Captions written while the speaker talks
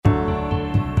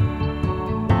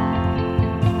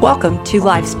Welcome to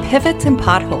Life's Pivots and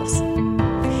Potholes.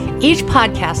 Each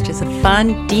podcast is a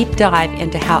fun, deep dive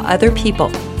into how other people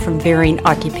from varying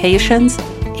occupations,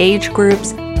 age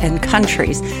groups, and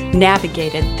countries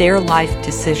navigated their life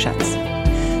decisions.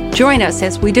 Join us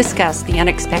as we discuss the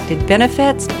unexpected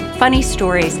benefits, funny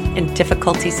stories, and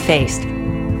difficulties faced,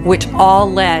 which all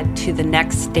led to the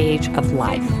next stage of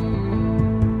life.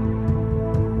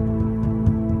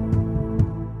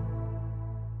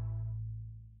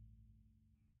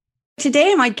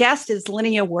 Today, my guest is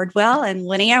Linnea Wardwell. And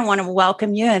Linnea, I want to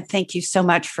welcome you and thank you so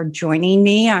much for joining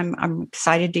me. I'm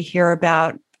excited to hear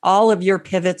about all of your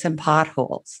pivots and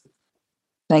potholes.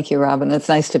 Thank you, Robin. It's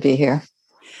nice to be here.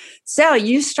 So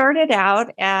you started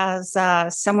out as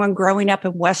someone growing up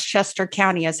in Westchester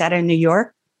County. Is that in New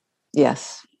York?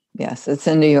 Yes, it's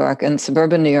in New York, in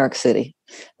suburban New York City,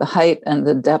 the height and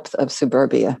the depth of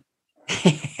suburbia.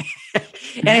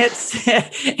 And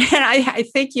I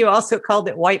think you also called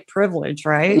it white privilege,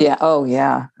 right? Yeah. Oh,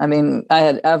 yeah. I mean, I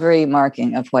had every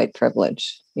marking of white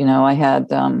privilege. You know, I had,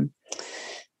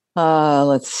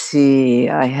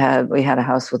 we had a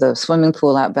house with a swimming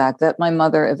pool out back that my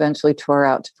mother eventually tore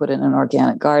out to put in an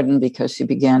organic garden because she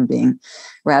began being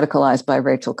radicalized by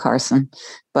Rachel Carson.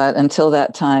 But until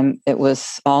that time, it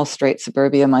was all straight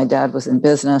suburbia. My dad was in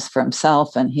business for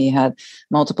himself, and he had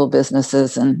multiple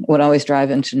businesses and would always drive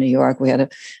into New York. We had a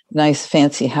nice,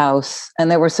 fancy house,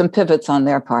 and there were some pivots on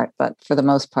their part. But for the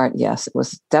most part, yes, it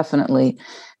was definitely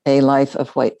a life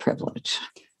of white privilege.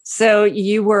 So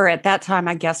you were at that time,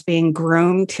 I guess, being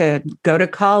groomed to go to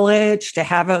college, to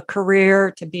have a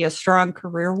career, to be a strong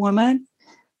career woman?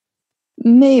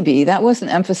 Maybe that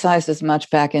wasn't emphasized as much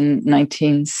back in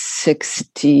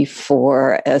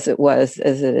 1964 as it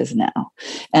is now.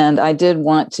 And I did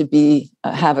want to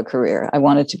have a career. I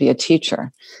wanted to be a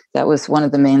teacher. That was one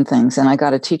of the main things. And I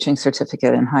got a teaching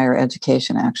certificate in higher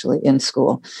education, actually, in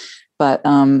school. But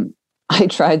I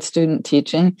tried student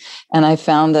teaching, and I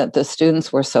found that the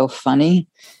students were so funny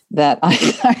that I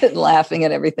started laughing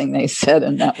at everything they said,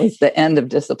 and that was the end of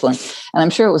discipline. And I'm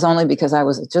sure it was only because I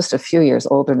was just a few years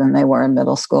older than they were in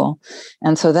middle school.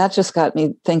 And so that just got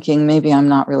me thinking, maybe I'm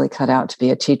not really cut out to be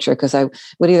a teacher, because I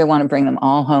would either want to bring them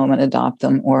all home and adopt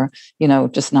them, or,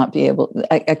 just not be able,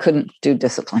 I couldn't do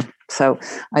discipline. So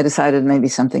I decided maybe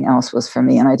something else was for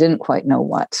me, and I didn't quite know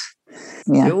what.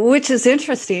 Yeah. Which is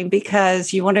interesting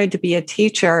because you wanted to be a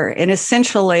teacher, and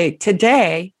essentially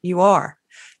today you are.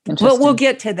 Well, we'll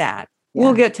get to that. Yeah.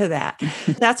 We'll get to that.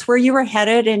 That's where you were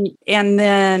headed, and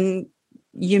then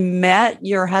you met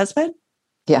your husband?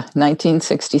 Yeah,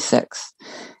 1966.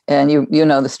 And you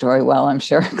know the story well, I'm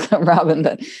sure, Robin,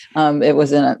 but it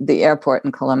was in the airport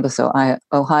in Columbus,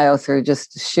 Ohio, through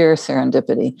just sheer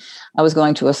serendipity. I was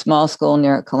going to a small school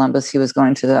near Columbus. He was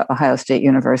going to the Ohio State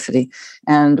University.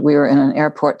 And we were in an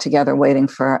airport together waiting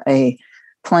for a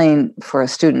plane for a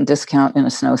student discount in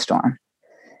a snowstorm.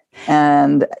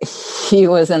 And he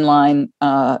was in line,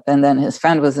 and then his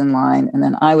friend was in line, and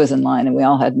then I was in line, and we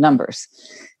all had numbers.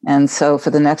 And so for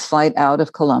the next flight out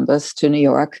of Columbus to New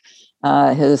York,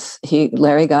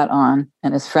 Larry got on,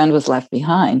 and his friend was left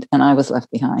behind, and I was left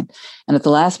behind. And at the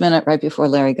last minute, right before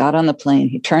Larry got on the plane,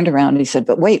 he turned around and he said,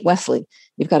 "But wait, Wesley,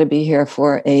 you've got to be here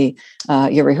for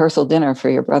your rehearsal dinner for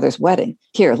your brother's wedding.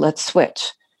 Here, let's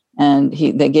switch." And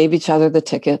they gave each other the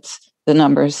tickets, the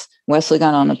numbers. Wesley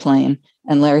got on the plane,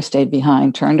 and Larry stayed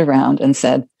behind, turned around and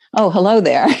said, "Oh, hello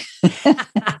there."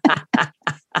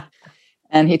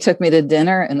 And he took me to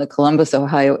dinner in the Columbus,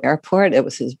 Ohio airport. It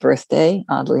was his birthday,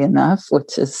 oddly enough,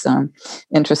 which is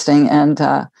interesting. And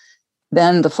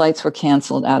then the flights were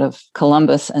canceled out of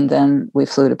Columbus, and then we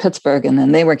flew to Pittsburgh, and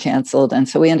then they were canceled. And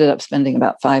so we ended up spending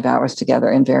about 5 hours together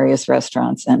in various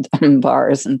restaurants and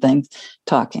bars and things,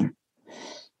 talking.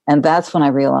 And that's when I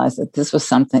realized that this was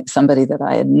somebody that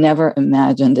I had never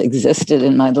imagined existed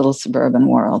in my little suburban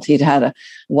world. He'd had a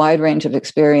wide range of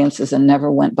experiences and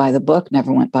never went by the book,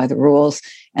 never went by the rules,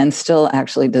 and still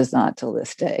actually does not till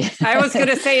this day. I was going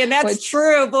to say, and that's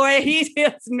true, boy, he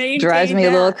just drives me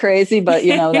a little crazy, but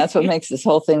that's what makes this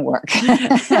whole thing work.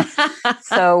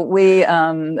 So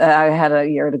I had a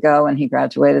year to go, and he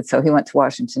graduated. So he went to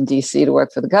Washington, D.C. to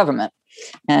work for the government.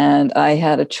 And I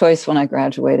had a choice when I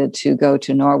graduated to go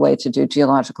to Norway to do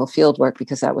geological field work,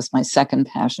 because that was my second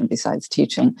passion besides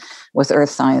teaching, was earth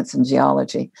science and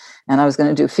geology. And I was going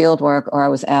to do field work, or I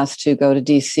was asked to go to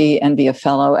DC and be a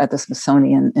fellow at the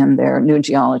Smithsonian in their new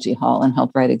geology hall and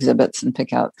help write exhibits and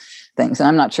pick out things. And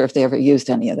I'm not sure if they ever used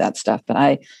any of that stuff, but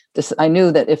I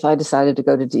knew that if I decided to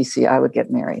go to DC, I would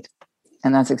get married.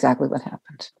 And that's exactly what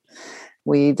happened.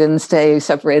 We didn't stay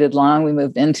separated long. We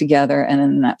moved in together, and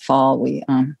in that fall, we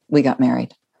got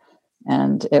married.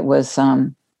 And it was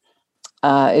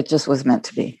It just was meant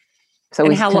to be. So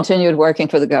we continued working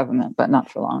for the government, but not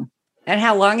for long. And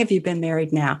how long have you been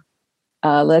married now?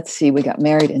 Let's see. We got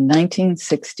married in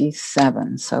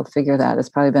 1967. So figure that. It's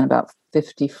probably been about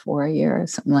 54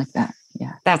 years, something like that.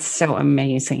 Yeah. That's so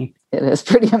amazing. It is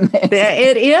pretty amazing.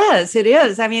 It is. It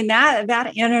is. I mean,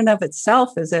 that in and of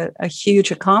itself is a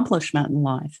huge accomplishment in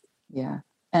life. Yeah.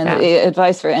 And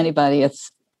advice for anybody,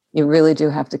 you really do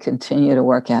have to continue to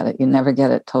work at it. You never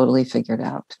get it totally figured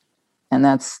out. And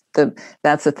that's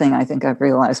the thing I think I've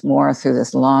realized more through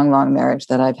this long, long marriage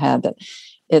that I've had, that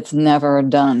it's never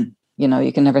done.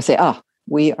 You can never say,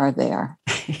 we are there.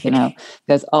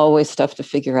 There's always stuff to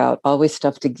figure out, always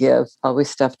stuff to give, always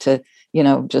stuff to,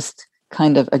 just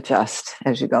kind of adjust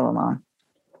as you go along.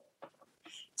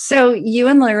 So you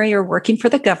and Larry are working for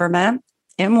the government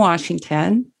in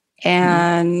Washington.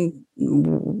 And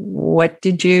what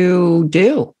did you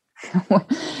do?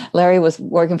 Larry was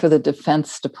working for the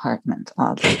Defense Department,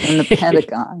 in the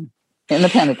Pentagon.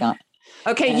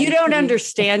 Okay, and you don't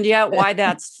understand yet why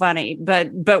that's funny,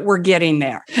 but we're getting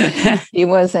there. He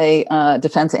was a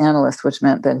defense analyst, which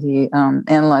meant that he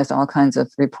analyzed all kinds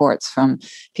of reports from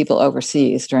people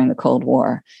overseas during the Cold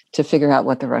War to figure out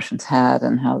what the Russians had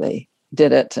and how they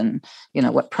did it, and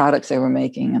what products they were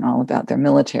making, and all about their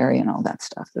military and all that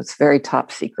stuff. It's very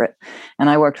top secret. And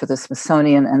I worked for the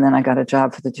Smithsonian, and then I got a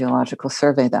job for the Geological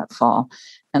Survey that fall.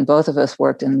 And both of us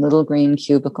worked in little green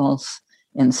cubicles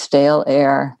in stale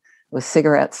air with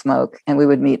cigarette smoke, and we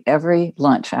would meet every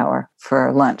lunch hour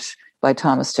for lunch by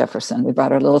Thomas Jefferson. We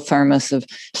brought our little thermos of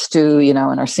stew, and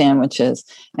our sandwiches,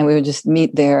 and we would just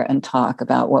meet there and talk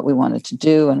about what we wanted to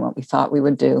do and what we thought we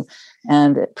would do.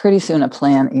 And pretty soon a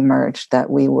plan emerged that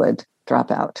we would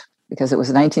drop out, because it was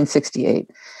 1968,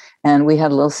 and we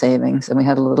had a little savings, and we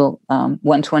had a little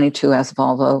 122S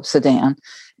Volvo sedan,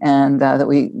 and that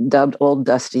we dubbed Old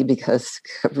Dusty, because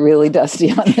really dusty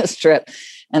on this trip.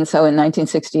 And so in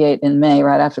 1968, in May,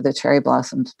 right after the cherry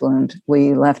blossoms bloomed,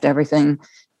 we left everything,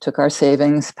 took our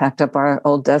savings, packed up our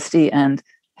Old Dusty, and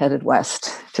headed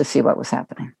west to see what was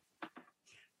happening.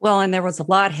 Well, and there was a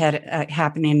lot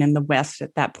happening in the West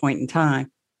at that point in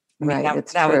time. Right,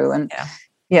 it's true. And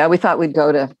we thought we'd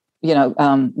go to,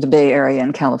 the Bay Area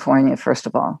in California, first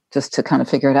of all, just to kind of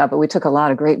figure it out. But we took a lot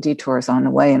of great detours on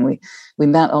the way, and we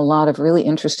met a lot of really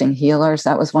interesting healers.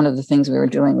 That was one of the things we were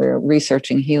doing. We were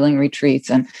researching healing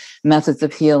retreats and methods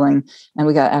of healing. And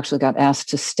we actually got asked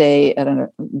to stay at a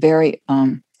very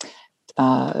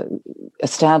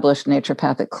established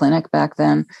naturopathic clinic back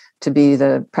then, to be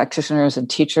the practitioners and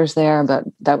teachers there, but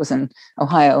that was in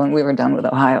Ohio, and we were done with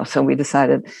Ohio. So we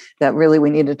decided that really we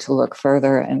needed to look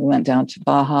further, and we went down to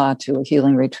Baja to a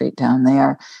healing retreat down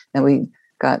there. And we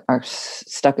got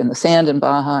stuck in the sand in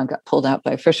Baja and got pulled out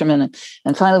by fishermen.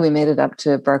 And finally we made it up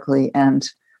to Berkeley, and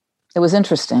it was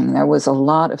interesting. There was a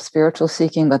lot of spiritual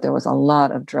seeking, but there was a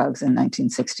lot of drugs in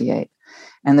 1968.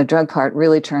 And the drug part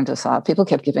really turned us off. People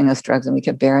kept giving us drugs, and we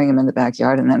kept burying them in the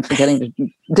backyard and then forgetting to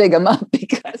dig them up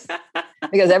because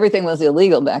everything was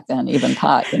illegal back then, even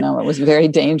pot. It was very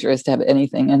dangerous to have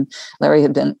anything. And Larry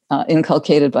had been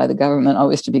inculcated by the government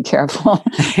always to be careful,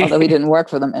 although he didn't work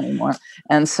for them anymore.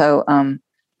 And so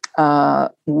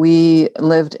we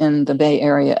lived in the Bay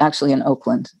Area, actually in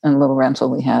Oakland, in a little rental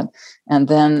we had. And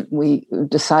then we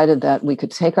decided that we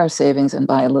could take our savings and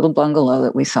buy a little bungalow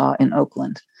that we saw in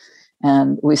Oakland.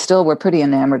 And we still were pretty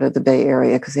enamored of the Bay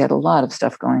Area, because they had a lot of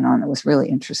stuff going on that was really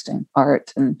interesting,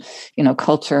 art and,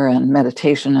 culture and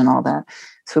meditation and all that.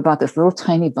 So we bought this little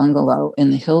tiny bungalow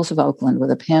in the hills of Oakland with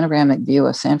a panoramic view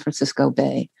of San Francisco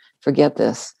Bay. Forget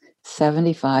this,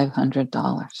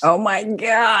 $7,500. Oh my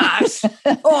gosh.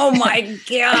 Oh my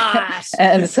gosh.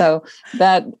 And so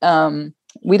that,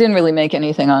 we didn't really make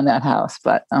anything on that house,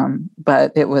 but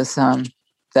it was,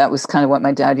 that was kind of what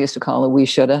my dad used to call a we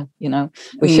shoulda,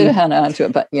 we should have hung on to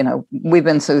it. But, we've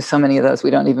been through so many of those, we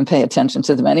don't even pay attention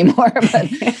to them anymore.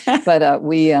 But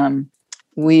we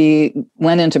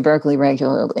went into Berkeley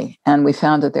regularly, and we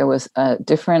found that there was a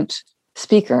different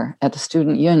speaker at the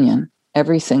student union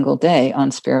every single day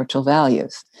on spiritual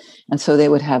values. And so they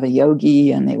would have a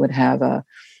yogi, and they would have a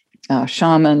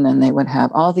shaman, and they would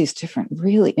have all these different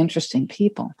really interesting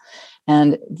people.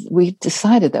 And we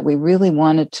decided that we really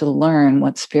wanted to learn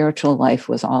what spiritual life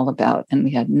was all about. And we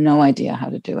had no idea how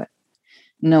to do it.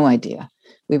 No idea.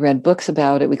 We read books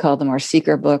about it. We called them our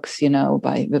seeker books,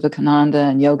 by Vivekananda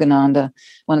and Yogananda.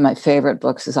 One of my favorite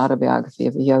books is Autobiography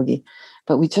of a Yogi.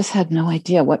 But we just had no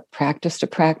idea what practice to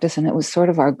practice. And it was sort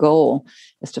of our goal,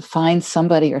 is to find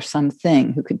somebody or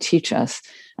something who could teach us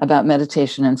about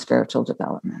meditation and spiritual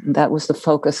development. And that was the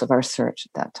focus of our search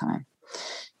at that time.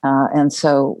 And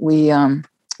so we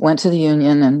went to the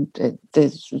Union, and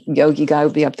the yogi guy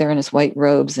would be up there in his white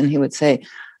robes, and he would say,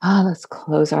 let's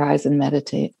close our eyes and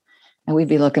meditate. And we'd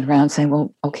be looking around saying,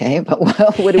 well, okay, but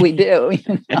what do we do?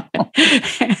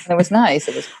 It was nice.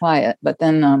 It was quiet. But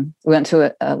then we went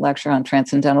to a lecture on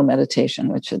transcendental meditation,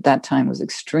 which at that time was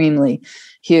extremely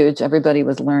huge. Everybody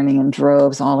was learning in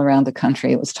droves all around the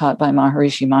country. It was taught by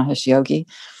Maharishi Mahesh Yogi,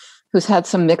 who's had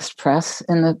some mixed press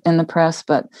in the press,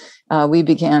 but we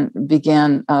began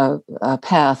a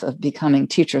path of becoming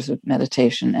teachers of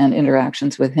meditation and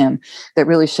interactions with him that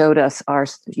really showed us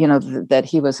that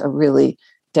he was a really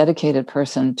dedicated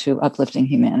person to uplifting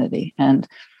humanity and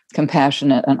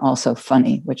compassionate and also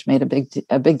funny, which made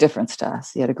a big difference to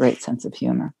us. He had a great sense of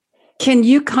humor. Can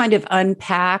you kind of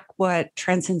unpack what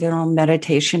transcendental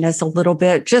meditation is a little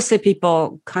bit, just so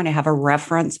people kind of have a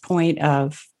reference point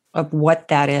of what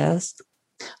that is?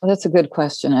 Well, that's a good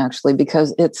question, actually,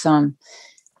 because it's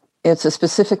a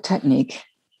specific technique,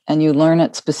 and you learn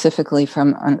it specifically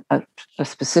from a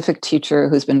specific teacher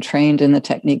who's been trained in the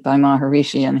technique by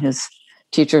Maharishi and his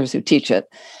teachers who teach it.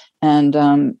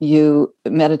 And you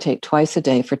meditate twice a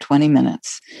day for 20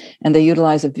 minutes. And they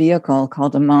utilize a vehicle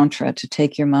called a mantra to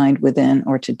take your mind within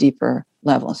or to deeper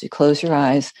levels. You close your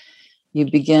eyes, you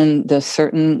begin the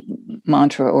certain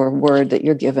mantra or word that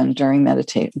you're given during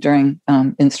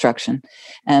instruction,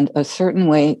 and a certain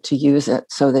way to use it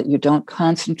so that you don't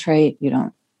concentrate, you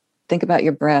don't think about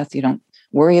your breath, you don't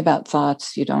worry about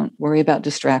thoughts, you don't worry about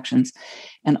distractions,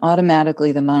 and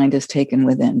automatically the mind is taken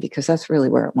within, because that's really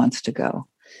where it wants to go.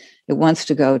 It wants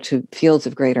to go to fields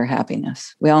of greater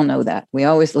happiness. We all know that. We're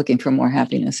always looking for more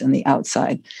happiness in the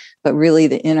outside, but really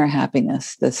the inner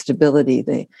happiness, the stability,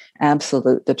 the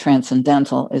absolute, the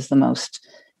transcendental is the most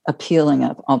appealing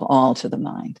of all to the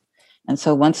mind. And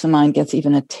so once the mind gets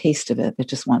even a taste of it, it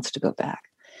just wants to go back.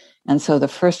 And so the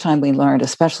first time we learned,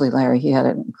 especially Larry, he had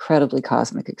an incredibly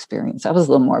cosmic experience. I was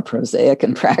a little more prosaic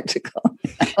and practical,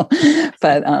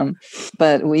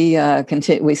 but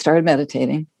we started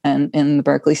meditating and in the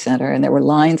Berkeley Center, and there were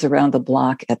lines around the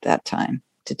block at that time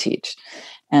to teach.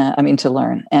 To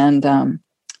learn. And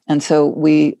so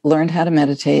we learned how to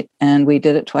meditate, and we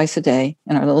did it twice a day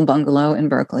in our little bungalow in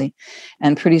Berkeley,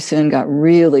 and pretty soon got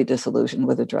really disillusioned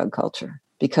with the drug culture,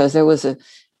 because you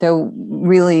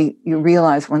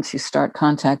realize once you start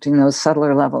contacting those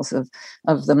subtler levels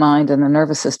of the mind and the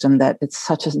nervous system that it's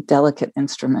such a delicate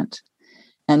instrument,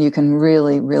 and you can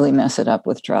really, really mess it up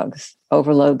with drugs,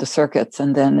 overload the circuits,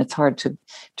 and then it's hard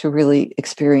to really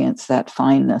experience that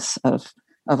fineness of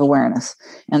awareness.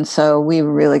 And so we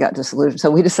really got disillusioned. So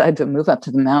we decided to move up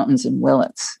to the mountains in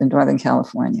Willits in Northern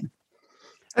California.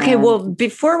 Okay, well,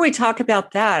 before we talk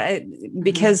about that,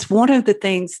 because one of the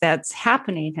things that's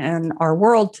happening in our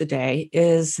world today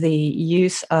is the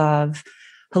use of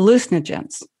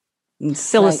hallucinogens,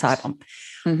 psilocybin. Right.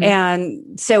 Mm-hmm.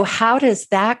 And so how does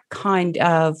that kind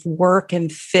of work and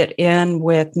fit in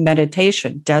with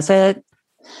meditation? Does it?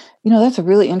 That's a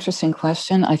really interesting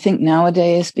question. I think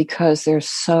nowadays, because there's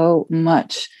so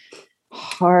much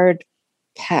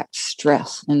hard-packed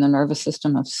stress in the nervous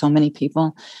system of so many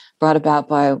people, brought about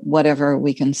by whatever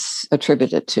we can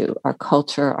attribute it to, our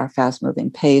culture, our fast-moving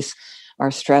pace,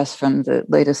 our stress from the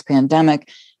latest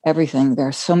pandemic, everything. There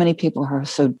are so many people who are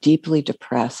so deeply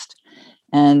depressed.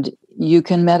 And you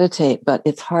can meditate, but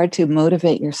it's hard to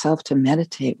motivate yourself to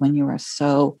meditate when you are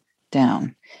so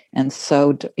down and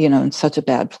so, in such a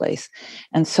bad place.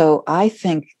 And so I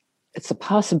think it's a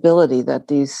possibility that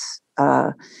these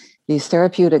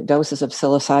therapeutic doses of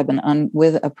psilocybin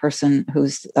with a person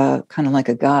who's kind of like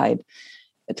a guide,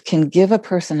 it can give a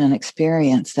person an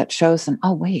experience that shows them,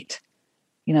 oh, wait,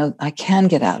 I can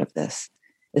get out of this.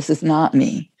 This is not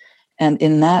me. And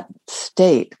in that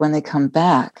state, when they come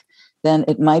back, then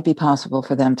it might be possible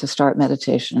for them to start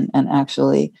meditation and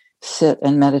actually sit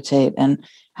and meditate and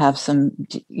have some,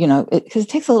 because it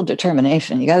takes a little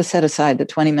determination. You got to set aside the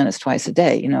 20 minutes twice a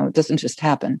day. It doesn't just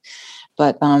happen.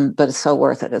 But it's so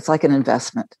worth it. It's like an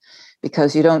investment,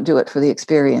 because you don't do it for the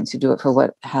experience. You do it for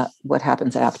what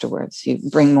happens afterwards. You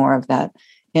bring more of that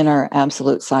inner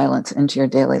absolute silence into your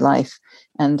daily life.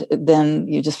 And then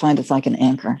you just find it's like an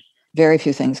anchor. Very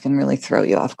few things can really throw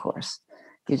you off course.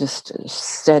 You just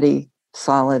steady,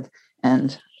 solid,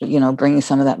 and bringing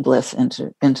some of that bliss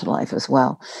into life as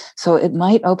well. So it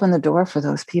might open the door for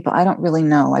those people. I don't really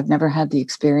know. I've never had the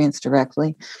experience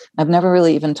directly. I've never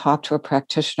really even talked to a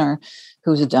practitioner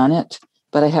who's done it,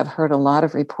 but I have heard a lot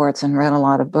of reports and read a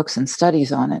lot of books and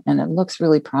studies on it. And it looks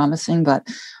really promising, but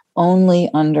only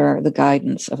under the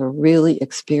guidance of a really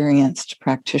experienced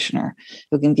practitioner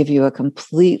who can give you a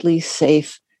completely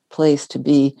safe place to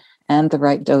be and the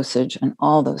right dosage and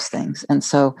all those things. And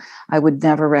so I would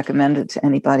never recommend it to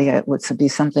anybody. It would be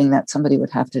something that somebody would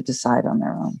have to decide on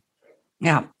their own.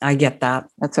 Yeah, I get that.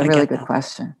 That's a really good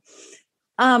question.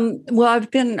 Well,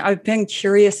 I've been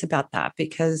curious about that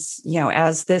because,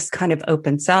 as this kind of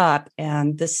opens up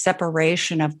and the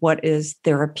separation of what is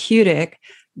therapeutic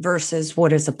versus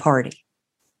what is a party.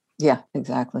 Yeah,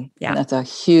 exactly. Yeah. And that's a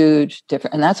huge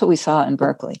difference. And that's what we saw in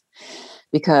Berkeley,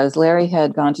 because Larry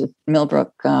had gone to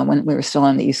Millbrook when we were still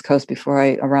on the East Coast before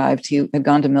I arrived. He had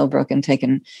gone to Millbrook and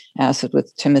taken acid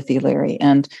with Timothy Leary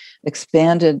and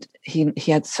expanded. He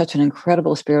had such an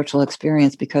incredible spiritual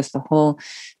experience because the whole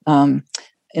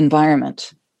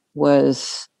environment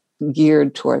was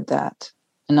geared toward that.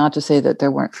 And not to say that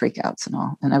there weren't freakouts and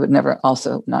all. And I would never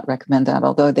also not recommend that,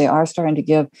 although they are starting to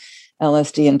give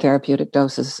LSD in therapeutic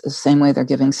doses the same way they're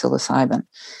giving psilocybin.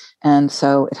 And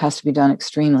so it has to be done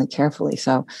extremely carefully.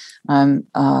 So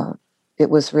it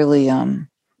was really,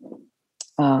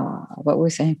 what were we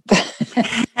saying?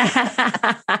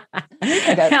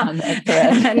 I got on that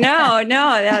thread. No,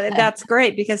 that's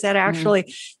great because that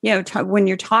actually, when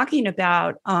you're talking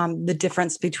about the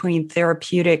difference between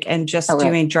therapeutic and just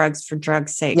doing drugs for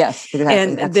drugs' sake. Yes,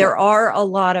 exactly. And there are a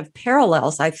lot of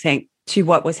parallels, I think, to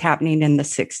what was happening in the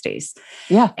 60s.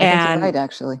 Yeah, I think you're right,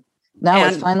 actually. Now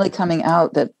it's finally coming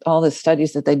out that all the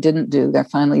studies that they didn't do, they're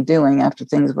finally doing after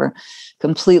things were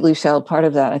completely shelved. Part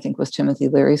of that, I think, was Timothy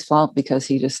Leary's fault because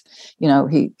he just,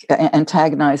 he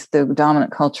antagonized the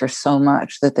dominant culture so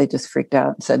much that they just freaked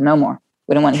out and said, no more.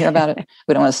 We don't want to hear about it.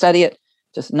 We don't want to study it.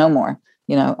 Just no more,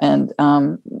 and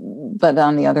but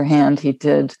on the other hand, he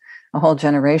did. A whole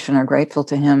generation are grateful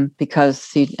to him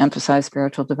because he emphasized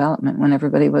spiritual development when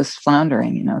everybody was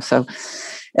floundering, So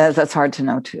that's hard to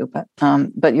know too.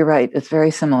 But you're right. It's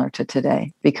very similar to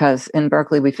today because in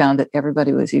Berkeley, we found that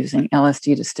everybody was using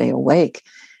LSD to stay awake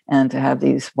and to have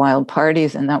these wild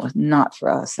parties. And that was not for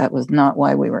us. That was not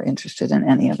why we were interested in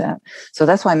any of that. So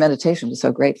that's why meditation was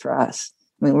so great for us.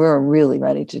 I mean, we were really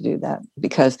ready to do that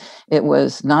because it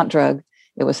was not drug.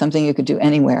 It was something you could do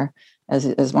anywhere.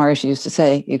 As Marish used to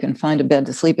say, you can find a bed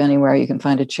to sleep anywhere. You can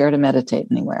find a chair to meditate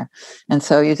anywhere. And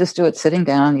so you just do it sitting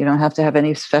down. You don't have to have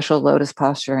any special lotus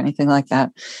posture or anything like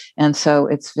that. And so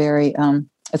it's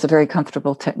a very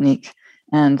comfortable technique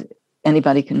and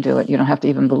anybody can do it. You don't have to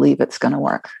even believe it's going to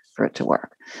work for it to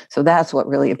work. So that's what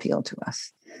really appealed to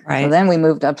us. Right. So then we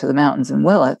moved up to the mountains in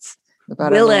Willits.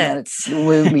 Then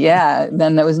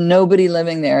there was nobody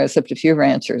living there except a few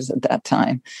ranchers at that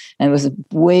time. And it was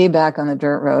way back on the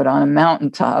dirt road on a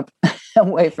mountaintop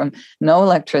away from no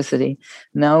electricity,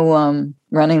 no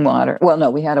running water. Well,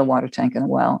 no, we had a water tank and a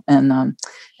well and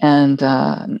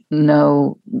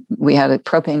we had a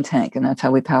propane tank and that's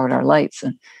how we powered our lights.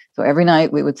 And so every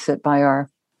night we would sit by our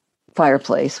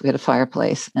fireplace. We had a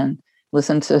fireplace and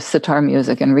listen to sitar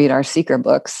music and read our seeker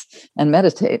books and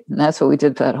meditate. And that's what we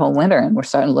did for that whole winter. And we're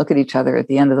starting to look at each other at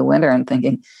the end of the winter and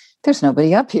thinking, there's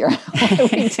nobody up here. What are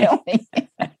we doing?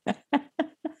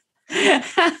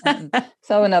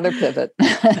 So another pivot.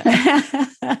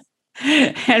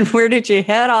 And where did you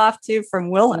head off to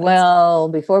from Willits? Well,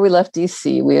 before we left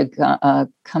DC, we had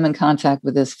come in contact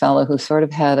with this fellow who sort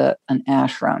of had an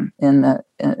ashram in the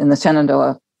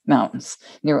Shenandoah Mountains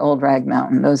near Old Rag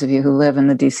Mountain. Those of you who live in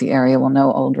the DC area will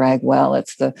know Old Rag well.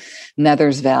 It's the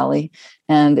Nethers Valley.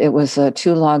 And it was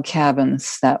 2 log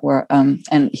cabins that were,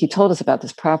 and he told us about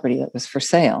this property that was for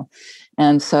sale.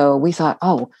 And so we thought,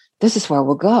 this is where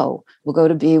we'll go. We'll go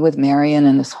to be with Marion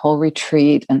and this whole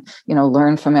retreat and,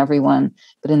 learn from everyone.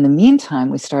 But in the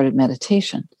meantime, we started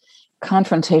meditation,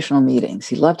 confrontational meetings.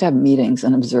 He loved to have meetings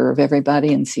and observe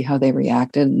everybody and see how they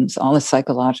reacted and all the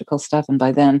psychological stuff. And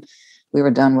by then, we were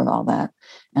done with all that.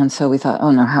 And so we thought,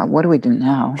 what do we do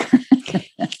now?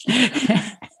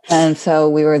 And so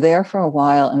we were there for a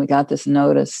while and we got this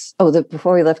notice.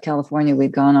 Before we left California,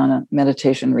 we'd gone on a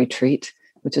meditation retreat,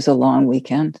 which is a long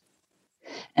weekend.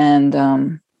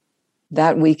 And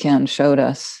that weekend showed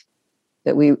us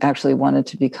that we actually wanted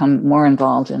to become more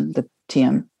involved in the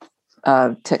TM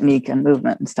technique and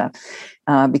movement and stuff,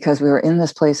 because we were in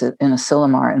this place in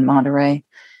Asilomar in Monterey.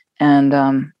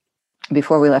 And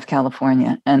before we left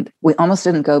California. And we almost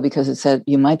didn't go because it said,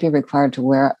 you might be required to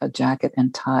wear a jacket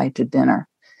and tie to dinner.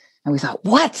 And we thought,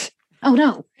 what? Oh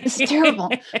no, this is terrible.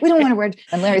 We don't want to wear.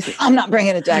 And Larry said, I'm not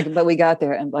bringing a jacket. But we got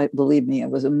there. And believe me, it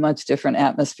was a much different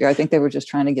atmosphere. I think they were just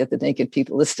trying to get the naked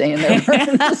people to stay in their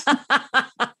rooms.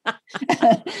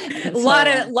 A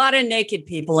lot of naked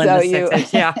people in the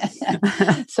 60s.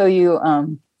 Yeah. So you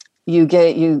on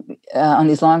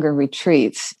these longer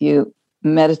retreats, you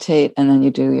meditate and then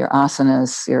you do your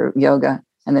asanas, your yoga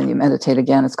And then you meditate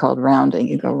again. It's called rounding.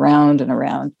 You go round and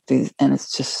around these, and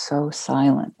it's just so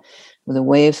silent with the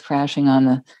waves crashing on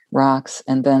the rocks.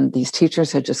 And then these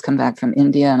teachers had just come back from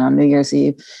India, and on New Year's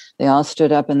Eve, they all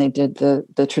stood up and they did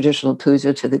the traditional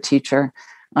puja to the teacher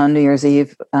on New Year's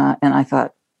Eve. And I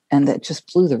thought, and that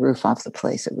just blew the roof off the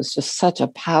place. It was just such a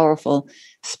powerful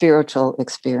spiritual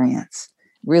experience,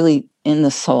 really in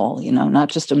the soul, not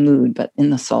just a mood, but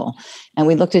in the soul. And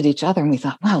we looked at each other and we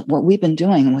thought, wow, what we've been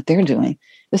doing and what they're doing,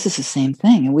 this is the same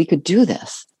thing. And we could do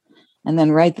this. And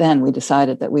then right then we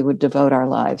decided that we would devote our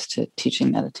lives to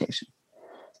teaching meditation.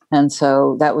 And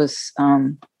so that was,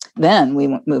 then we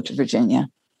moved to Virginia,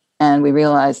 and we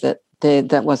realized that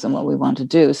that wasn't what we wanted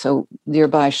to do. So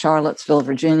nearby Charlottesville,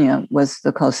 Virginia was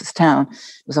the closest town.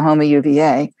 It was a home of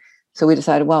UVA. So we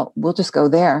decided, well, we'll just go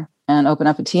there and open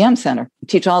up a TM center,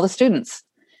 teach all the students.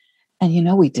 And,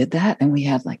 we did that. And we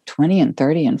had like 20 and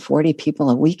 30 and 40 people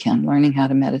a weekend learning how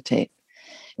to meditate.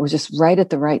 It was just right at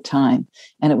the right time.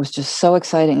 And it was just so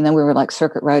exciting. And then we were like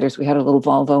circuit riders. We had a little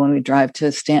Volvo and we'd drive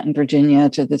to Stanton, Virginia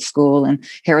to the school, and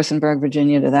Harrisonburg,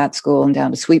 Virginia to that school, and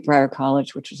down to Sweetbriar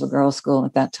College, which was a girls' school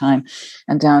at that time,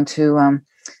 and down to,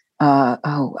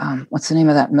 what's the name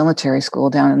of that military school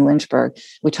down in Lynchburg?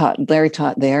 Larry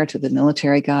taught there to the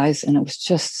military guys. And it was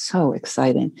just so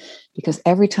exciting because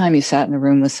every time you sat in a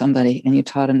room with somebody and you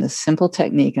taught them this simple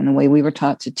technique and the way we were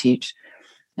taught to teach,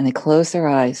 and they closed their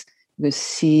eyes, you would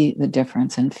see the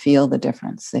difference and feel the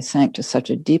difference. They sank to such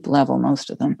a deep level,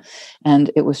 most of them. And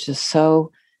it was just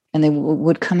so, and they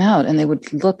would come out and they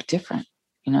would look different,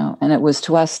 and it was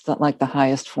to us like the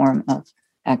highest form of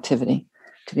activity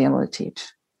to be able to teach.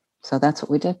 So that's what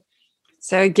we did.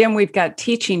 So again, we've got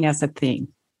teaching as a theme.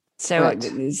 So,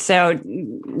 Right. So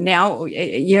now,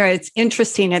 it's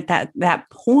interesting at that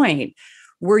point.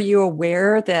 Were you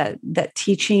aware that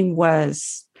teaching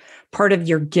was part of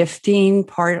your gifting,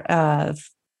 part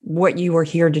of what you were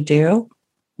here to do?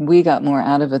 We got more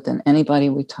out of it than anybody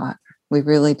we taught. We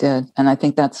really did. And I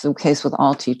think that's the case with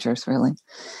all teachers, really.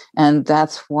 And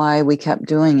that's why we kept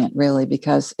doing it, really,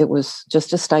 because it was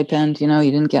just a stipend. You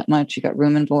didn't get much. You got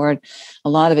room and board. A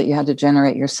lot of it you had to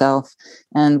generate yourself.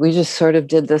 And we just sort of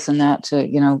did this and that to,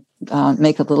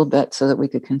 make a little bit so that we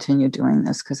could continue doing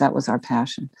this, because that was our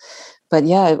passion. But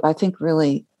yeah, I think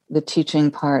really the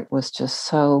teaching part was just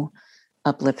so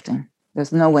uplifting.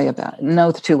 There's no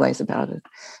two ways about it.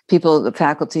 The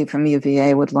faculty from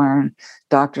UVA would learn,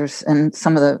 doctors, and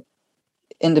some of the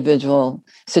individual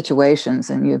situations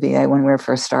in UVA when we were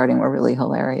first starting were really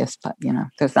hilarious, but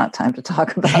there's not time to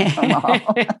talk about them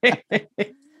all.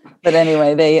 But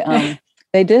anyway,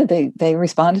 they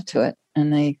responded to it,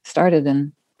 and they started,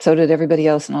 and so did everybody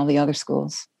else in all the other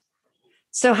schools.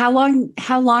 So how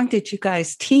long did you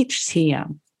guys teach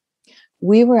TM?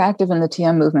 We were active in the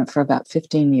TM movement for about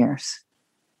 15 years.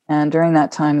 And during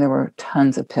that time, there were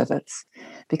tons of pivots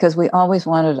because we always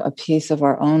wanted a piece of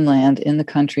our own land in the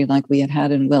country like we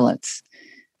had in Willits,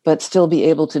 but still be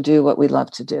able to do what we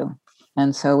love to do.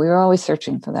 And so we were always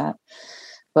searching for that.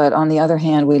 But on the other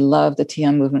hand, we loved the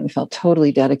TM movement. We felt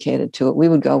totally dedicated to it. We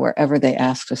would go wherever they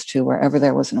asked us to, wherever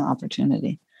there was an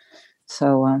opportunity.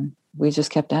 So we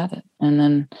just kept at it. And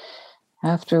then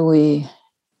after we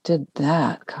did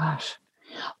that,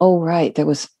 right,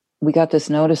 we got this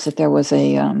notice that there was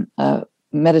a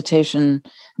meditation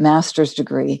master's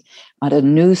degree at a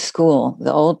new school,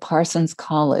 the old Parsons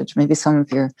College. Maybe some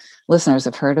of your listeners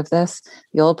have heard of this.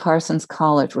 The old Parsons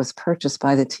College was purchased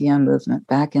by the TM movement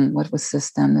back in, what was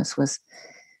this then? This was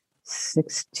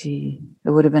 60, it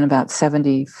would have been about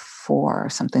 74 or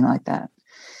something like that.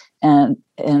 And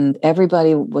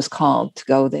everybody was called to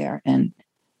go there and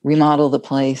remodel the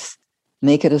place,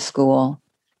 make it a school.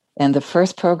 And the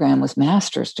first program was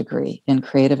master's degree in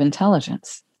creative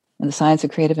intelligence, in the science of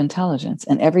creative intelligence.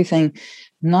 And everything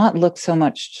not looked so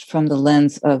much from the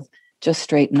lens of just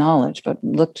straight knowledge, but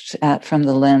looked at from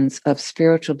the lens of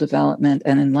spiritual development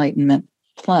and enlightenment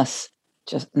plus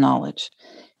just knowledge.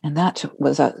 And that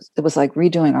was it was like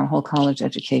redoing our whole college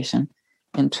education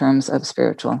in terms of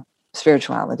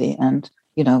spirituality and,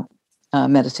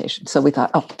 meditation. So we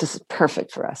thought, this is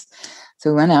perfect for us. So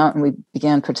we went out and we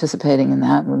began participating in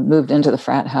that. We moved into the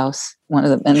frat house,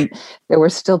 and there were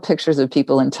still pictures of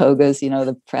people in togas,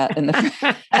 the frat and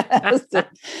the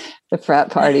frat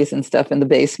parties and stuff in the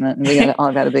basement. And we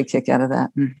all got a big kick out of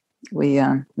that. And we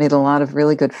made a lot of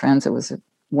really good friends. It was a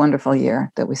wonderful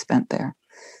year that we spent there.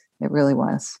 It really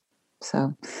was.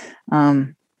 So,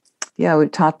 we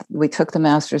took the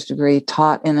master's degree,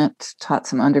 taught in it, taught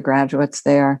some undergraduates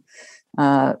there,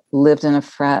 lived in a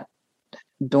frat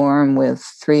dorm with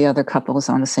 3 other couples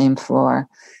on the same floor,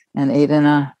 and ate in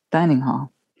a dining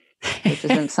hall. which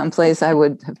isn't someplace I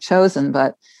would have chosen,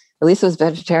 but at least it was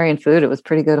vegetarian food. It was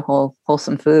pretty good,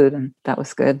 wholesome food, and that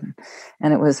was good.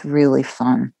 And it was really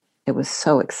fun. It was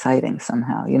so exciting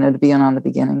somehow, to be in on the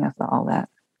beginning of all that.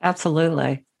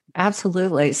 Absolutely.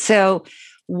 Absolutely. So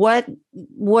what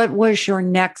was your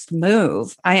next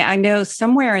move? I know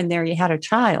somewhere in there you had a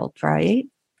child, right?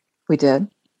 We did.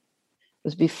 It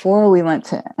was before we went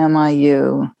to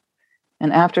MIU.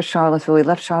 And after Charlottesville, we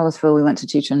left Charlottesville, we went to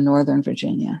teach in Northern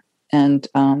Virginia. And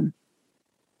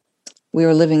we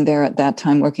were living there at that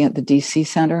time, working at the DC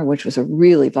Center, which was a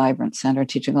really vibrant center,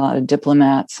 teaching a lot of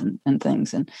diplomats and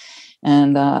things.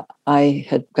 And I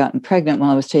had gotten pregnant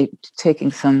while I was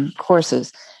taking some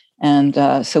courses. And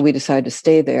so we decided to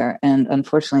stay there. And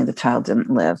unfortunately, the child didn't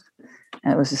live.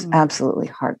 And it was just absolutely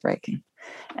heartbreaking.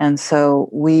 And so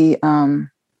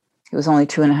it was only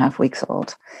 2.5 weeks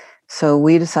old. So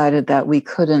we decided that we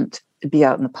couldn't be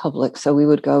out in the public. So we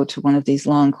would go to one of these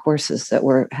long courses that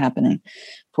were happening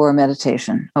for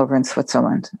meditation over in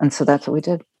Switzerland. And so that's what we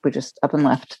did. We just up and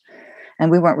left. And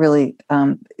we weren't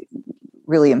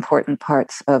really important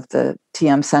parts of the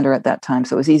TM Center at that time.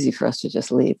 So it was easy for us to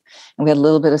just leave. And we had a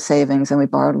little bit of savings and we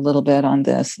borrowed a little bit on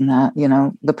this and that,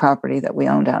 the property that we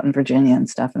owned out in Virginia and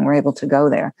stuff. And we're able to go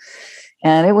there.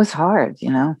 And it was hard,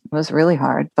 it was really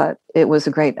hard, but it was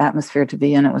a great atmosphere to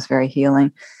be in. It was very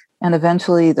healing. And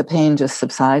eventually the pain just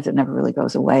subsides. It never really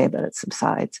goes away, but it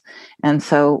subsides. And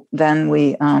so then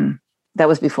that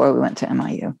was before we went to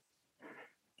MIU.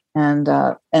 And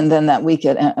then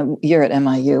that year at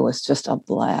MIU was just a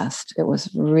blast. It was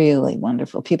really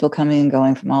wonderful. People coming and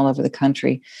going from all over the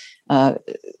country,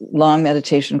 long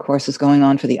meditation courses going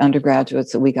on for the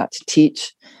undergraduates that we got to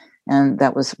teach. And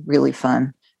that was really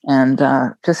fun. And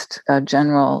just a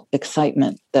general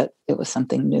excitement that it was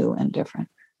something new and different.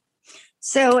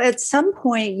 So at some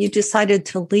point you decided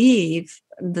to leave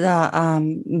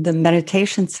the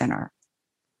meditation center,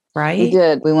 right? We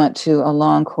did. We went to a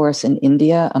long course in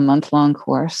India, a month-long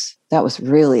course. That was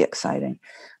really exciting.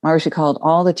 Maharishi called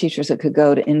all the teachers that could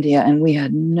go to India, and we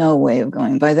had no way of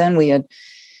going. By then we had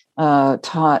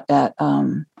taught at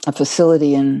a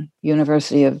facility in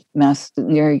University of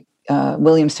near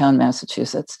Williamstown,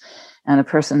 Massachusetts. And a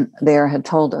person there had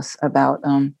told us about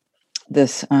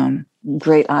this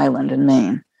great island in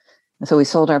Maine. And so we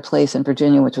sold our place in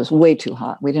Virginia, which was way too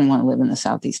hot. We didn't want to live in the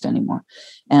Southeast anymore.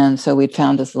 And so we'd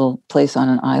found this little place on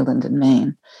an island in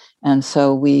Maine. And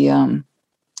so we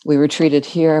retreated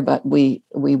here, but we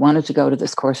wanted to go to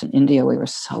this course in India. We were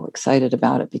so excited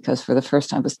about it because for the first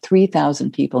time it was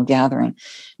 3,000 people gathering.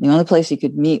 The only place you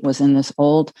could meet was in this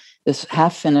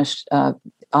half-finished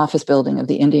office building of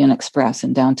the Indian Express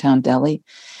in downtown Delhi.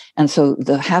 And so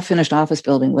the half-finished office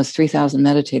building was 3,000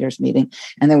 meditators meeting.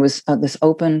 And there was this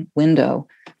open window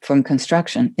from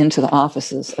construction into the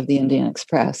offices of the Indian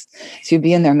Express. So you'd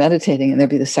be in there meditating and there'd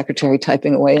be the secretary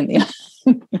typing away in the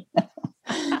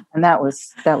and that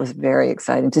was very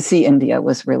exciting. To see India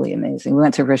was really amazing. We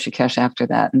went to Rishikesh after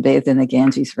that and bathed in the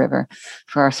Ganges River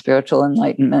for our spiritual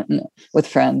enlightenment and with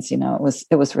friends.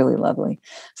 It was really lovely.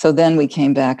 So then we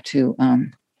came back to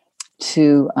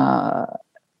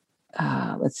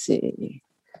let's see.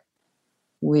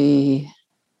 We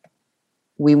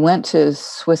went to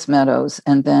Swiss Meadows,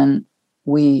 and then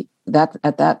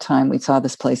at that time we saw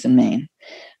this place in Maine.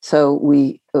 So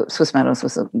Swiss Meadows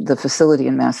was the facility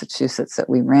in Massachusetts that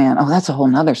we ran. Oh, that's a whole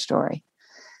nother story.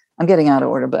 I'm getting out of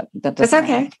order, but that doesn't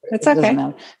matter. It's okay. Doesn't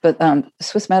matter. But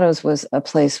Swiss Meadows was a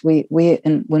place when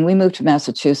we moved to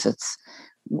Massachusetts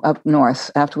up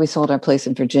north, after we sold our place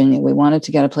in Virginia, we wanted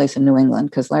to get a place in New England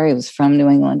because Larry was from New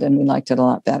England and we liked it a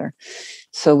lot better.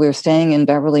 So we were staying in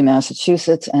Beverly,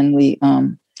 Massachusetts, and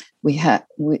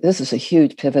this is a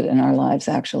huge pivot in our lives,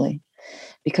 actually,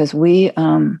 because we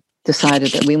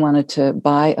decided that we wanted to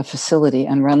buy a facility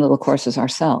and run little courses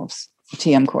ourselves,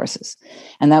 TM courses.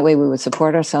 And that way we would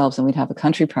support ourselves and we'd have a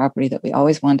country property that we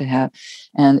always wanted to have.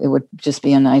 And it would just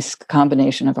be a nice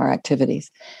combination of our activities.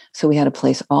 So we had a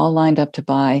place all lined up to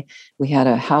buy. We had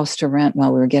a house to rent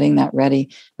while we were getting that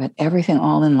ready. We had everything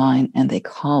all in line. And they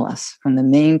call us from the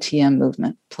main TM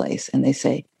movement place. And they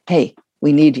say, hey,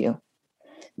 we need you.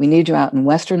 We need you out in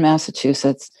Western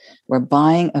Massachusetts. We're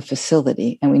buying a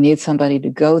facility and we need somebody to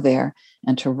go there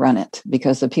and to run it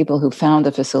because the people who found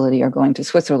the facility are going to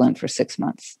Switzerland for 6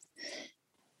 months.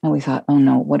 And we thought, oh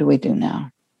no, what do we do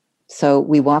now? So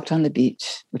we walked on the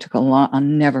beach. We took I'll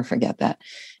never forget that.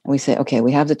 And we say, okay,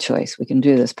 we have the choice. We can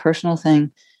do this personal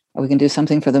thing or we can do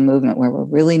something for the movement where we're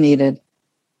really needed.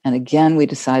 And again, we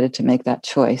decided to make that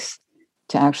choice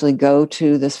to actually go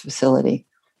to this facility,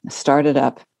 start it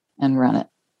up and run it.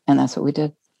 And that's what we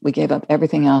did. We gave up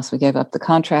everything else. We gave up the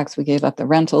contracts. We gave up the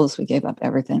rentals. We gave up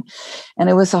everything. And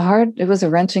it was a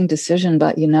wrenching decision,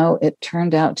 but it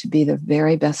turned out to be the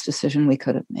very best decision we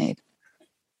could have made.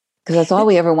 Because that's all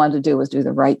we ever wanted to do, was do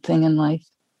the right thing in life,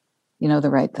 the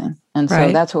right thing. And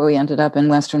so that's where we ended up in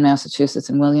Western Massachusetts,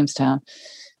 in Williamstown,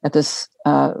 at this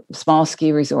small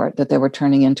ski resort that they were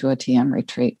turning into a TM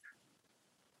retreat.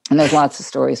 And there's lots of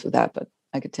stories with that, but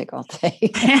I could take all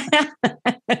day.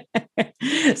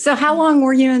 So how long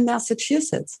were you in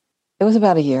Massachusetts? It was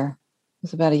about a year.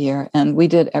 And we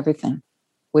did everything.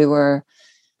 We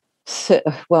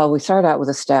started out with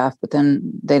a staff, but then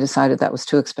they decided that was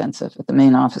too expensive at the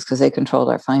main office because they controlled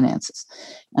our finances.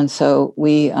 And so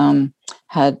we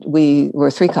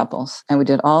were 3 couples, and we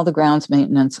did all the grounds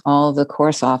maintenance, all the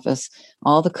course office,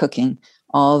 all the cooking,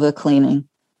 all the cleaning,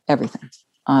 everything,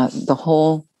 the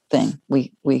whole thing.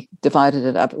 We divided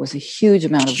it up. It was a huge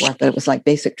amount of work, but it was like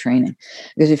basic training,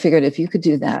 because we figured if you could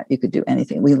do that, you could do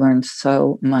anything. We learned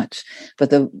so much.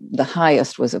 But the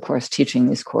highest was, of course, teaching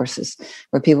these courses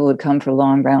where people would come for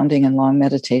long grounding and long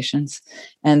meditations.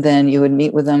 And then you would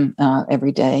meet with them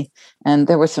every day. And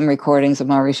there were some recordings of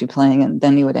Maharishi playing, and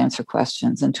then you would answer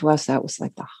questions. And to us, that was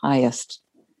like the highest.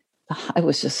 It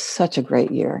was just such a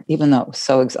great year, even though it was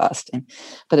so exhausting.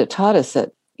 But it taught us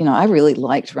that I really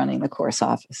liked running the course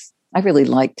office. I really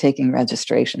liked taking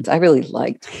registrations. I really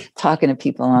liked talking to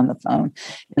people on the phone.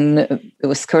 And it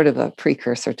was sort of a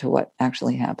precursor to what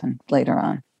actually happened later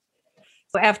on.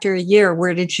 After a year,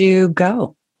 where did you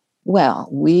go? Well,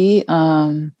 we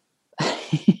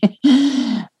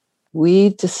we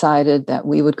decided that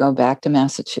we would go back to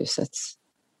Massachusetts.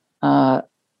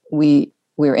 We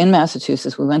were in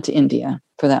Massachusetts. We went to India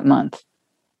for that month.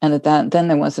 And then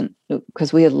there wasn't,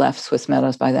 because we had left Swiss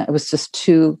Meadows by then. It was just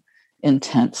too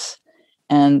intense.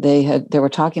 And they were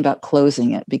talking about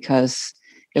closing it because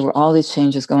there were all these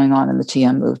changes going on in the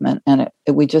TM movement. And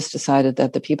we just decided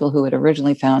that the people who had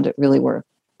originally found it really were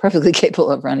perfectly capable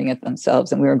of running it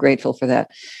themselves. And we were grateful for that.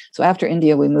 So after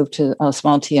India, we moved to a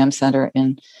small TM center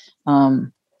in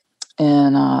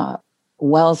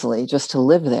Wellesley just to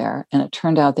live there. And it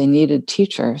turned out they needed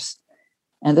teachers.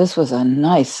 And this was a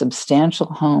nice, substantial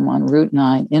home on Route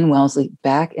 9 in Wellesley,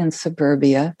 back in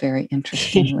suburbia, very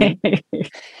interestingly.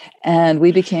 And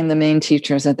we became the main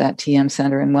teachers at that TM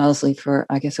center in Wellesley for,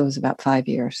 I guess it was about 5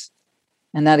 years.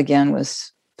 And that, again,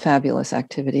 was fabulous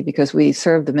activity because we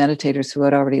served the meditators who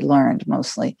had already learned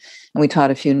mostly. And we taught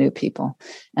a few new people.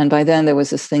 And by then, there was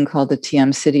this thing called the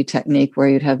TM City technique, where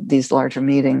you'd have these larger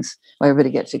meetings where everybody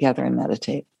get together and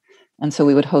meditate. And so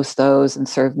we would host those and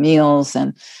serve meals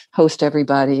and host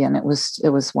everybody. And it was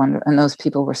wonderful. And those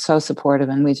people were so supportive,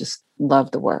 and we just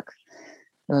loved the work.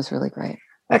 It was really great.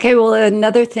 Okay. Well,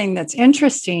 another thing that's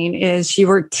interesting is you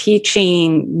were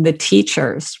teaching the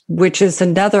teachers, which is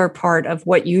another part of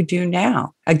what you do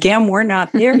now. Again, we're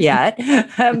not there yet,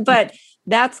 but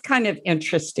that's kind of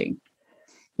interesting.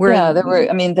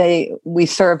 We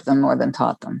served them more than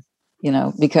taught them.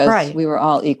 Because we were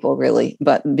all equal, really.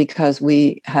 But because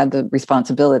we had the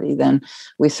responsibility, then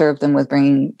we served them with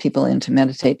bringing people in to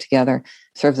meditate together,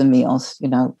 serve them meals,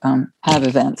 have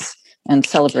events and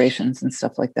celebrations and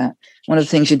stuff like that. One of the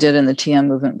things you did in the TM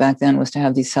movement back then was to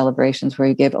have these celebrations where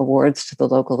you gave awards to the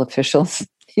local officials.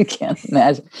 You can't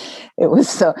imagine. It was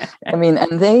so,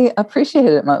 and they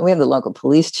appreciated it. We had the local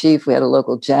police chief. We had a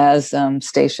local jazz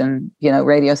station,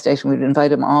 radio station. We'd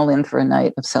invite them all in for a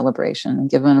night of celebration and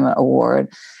give them an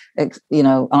award,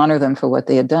 honor them for what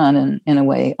they had done, and in a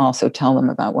way also tell them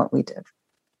about what we did.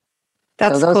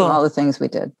 So those are all the things we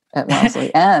did at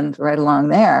Wellesley. And right along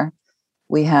there,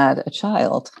 we had a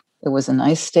child. It was a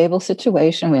nice, stable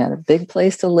situation. We had a big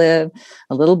place to live,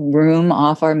 a little room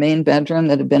off our main bedroom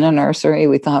that had been a nursery.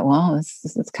 We thought, well,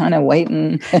 it's kind of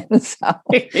waiting. So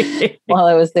while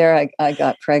I was there, I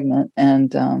got pregnant.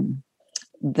 And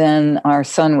then our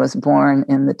son was born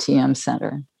in the TM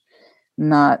Center.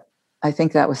 I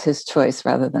think that was his choice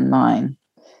rather than mine,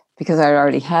 because I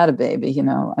already had a baby,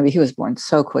 he was born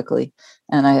so quickly.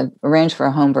 And I had arranged for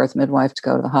a home birth midwife to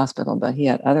go to the hospital, but he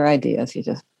had other ideas. He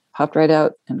just popped right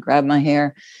out and grabbed my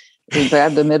hair. He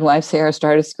grabbed the midwife's hair,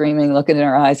 started screaming, looking in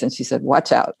her eyes, and she said,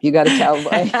 "Watch out, you got a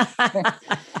cowboy."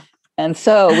 And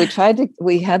so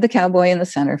we had the cowboy in the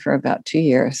center for about 2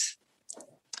 years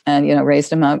and,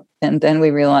 raised him up. And then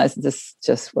we realized this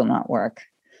just will not work.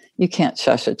 You can't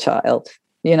shush a child.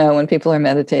 When people are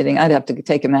meditating, I'd have to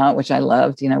take him out, which I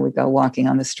loved. We'd go walking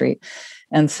on the street.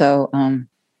 And so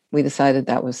we decided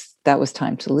that was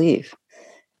time to leave.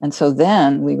 And so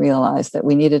then we realized that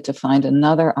we needed to find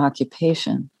another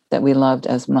occupation that we loved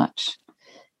as much.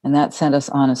 And that sent us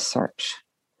on a search.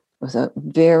 It was a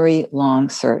very long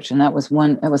search. And that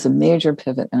was a major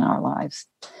pivot in our lives.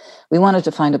 We wanted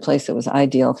to find a place that was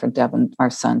ideal for Devin,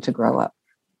 our son, to grow up.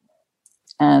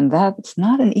 And that's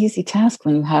not an easy task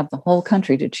when you have the whole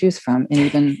country to choose from, and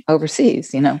even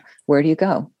overseas. Where do you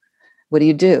go? What do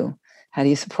you do? How do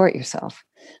you support yourself?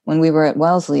 When we were at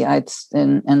Wellesley,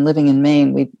 and living in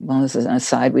Maine, this is an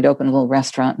aside, we'd opened a little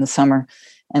restaurant in the summer,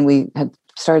 and we had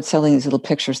started selling these little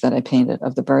pictures that I painted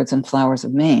of the birds and flowers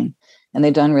of Maine, and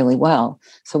they'd done really well.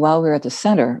 So while we were at the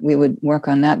center, we would work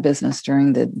on that business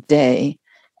during the day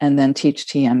and then teach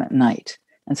TM at night.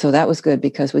 And so that was good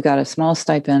because we got a small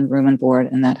stipend, room and board,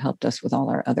 and that helped us with all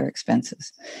our other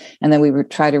expenses. And then we would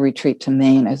try to retreat to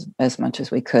Maine as much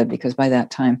as we could, because by that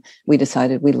time we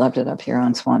decided we loved it up here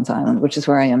on Swans Island, which is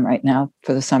where I am right now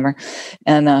for the summer.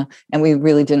 And we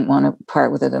really didn't want to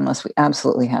part with it unless we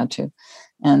absolutely had to.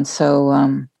 And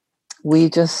so we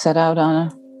just set out on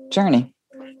a journey.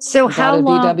 So how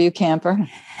long? VW camper.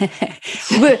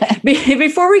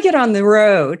 Before we get on the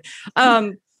road,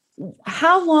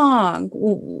 how long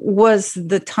was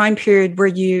the time period where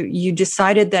you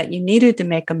decided that you needed to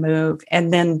make a move,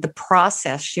 and then the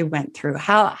process you went through?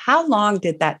 How long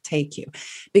did that take you?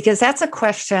 Because that's a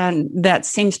question that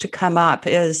seems to come up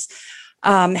is,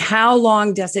 how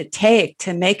long does it take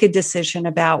to make a decision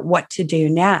about what to do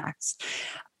next?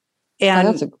 And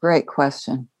that's a great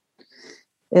question.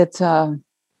 It's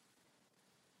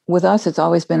with us, it's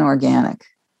always been organic.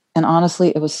 And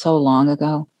honestly, it was so long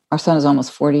ago. Our son is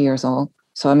almost 40 years old.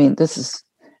 So, I mean, this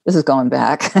is going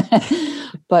back.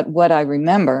 But what I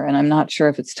remember, and I'm not sure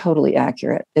if it's totally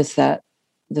accurate, is that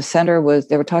the center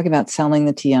they were talking about selling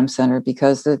the TM center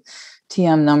because the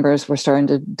TM numbers were starting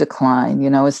to decline,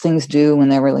 as things do when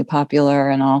they're really popular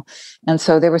and all. And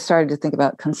so they were starting to think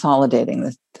about consolidating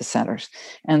the centers.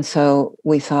 And so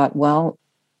we thought, well,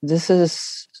 this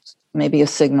is maybe a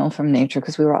signal from nature,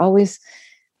 because we were always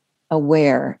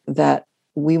aware that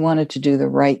we wanted to do the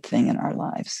right thing in our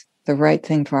lives, the right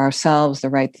thing for ourselves, the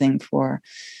right thing for,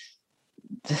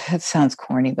 that sounds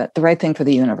corny, but the right thing for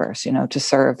the universe, to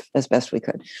serve as best we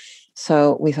could.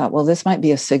 So we thought, well, this might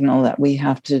be a signal that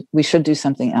we should do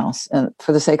something else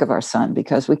for the sake of our son,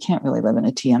 because we can't really live in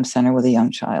a TM center with a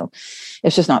young child.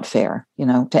 It's just not fair,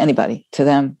 to anybody, to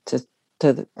them, to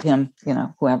him,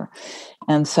 whoever.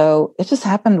 And so it just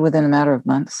happened within a matter of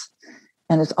months.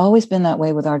 And it's always been that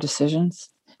way with our decisions.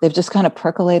 They've just kind of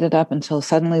percolated up until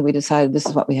suddenly we decided this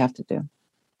is what we have to do.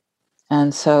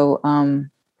 And so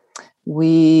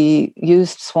we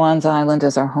used Swans Island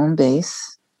as our home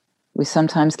base. We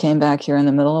sometimes came back here in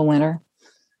the middle of winter.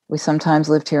 We sometimes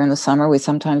lived here in the summer. We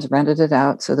sometimes rented it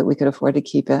out so that we could afford to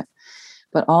keep it.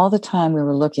 But all the time we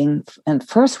were looking, and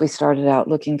first we started out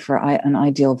looking for an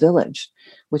ideal village,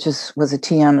 which was a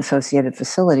TM associated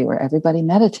facility where everybody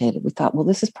meditated. We thought, well,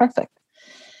 this is perfect.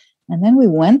 And then we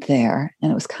went there,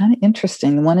 and it was kind of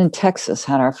interesting. The one in Texas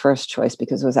had our first choice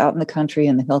because it was out in the country,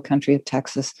 in the hill country of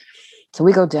Texas. So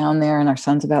we go down there, and our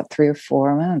son's about 3 or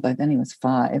 4. Well, by then he was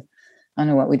 5. I don't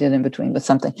know what we did in between, but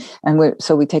something. And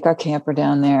so we take our camper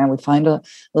down there, and we find a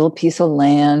little piece of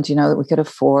land, that we could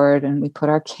afford. And we put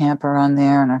our camper on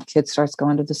there, and our kid starts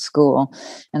going to the school.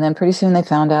 And then pretty soon they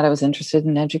found out I was interested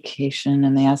in education,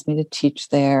 and they asked me to teach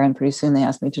there. And pretty soon they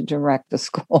asked me to direct the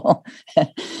school.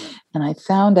 And I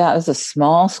found out, it was a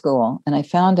small school, and I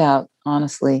found out,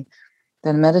 honestly,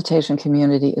 that a meditation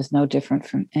community is no different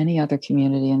from any other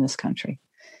community in this country.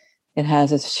 It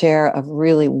has its share of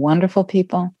really wonderful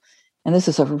people. And this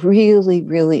is a really,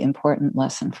 really important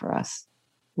lesson for us.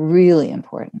 Really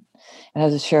important. It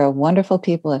has a share of wonderful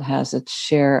people. It has its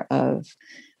share of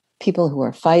people who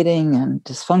are fighting and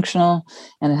dysfunctional.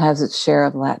 And it has its share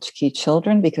of latchkey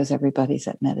children, because everybody's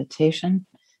at meditation,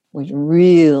 which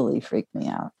really freaked me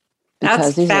out.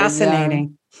 That's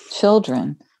fascinating.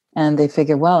 Children, and they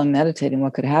figure, well, I'm meditating,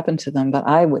 what could happen to them? But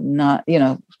I would not,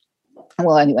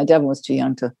 well, anyway, Devin was too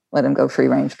young to let him go free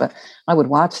range, but I would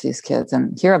watch these kids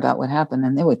and hear about what happened,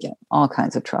 and they would get all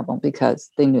kinds of trouble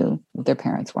because they knew their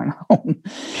parents weren't home.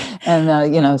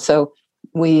 And, so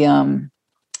we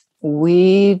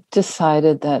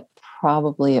decided that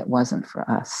probably it wasn't for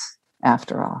us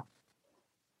after all.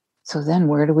 So then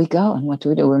where do we go and what do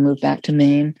we do? We moved back to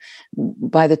Maine.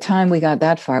 By the time we got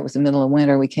that far, it was the middle of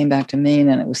winter. We came back to Maine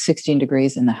and it was 16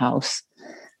 degrees in the house.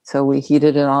 So we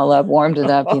heated it all up, warmed it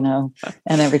up, and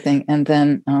everything. And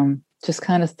then just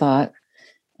kind of thought.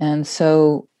 And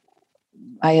so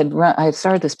I had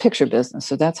started this picture business.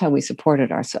 So that's how we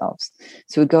supported ourselves.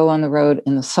 So we'd go on the road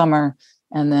in the summer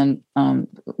And then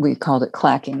we called it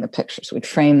clacking the pictures. We'd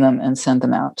frame them and send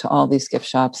them out to all these gift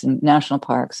shops and national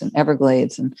parks and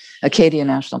Everglades and Acadia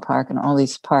National Park and all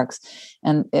these parks.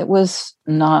 And it was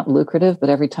not lucrative, but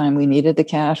every time we needed the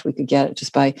cash, we could get it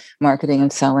just by marketing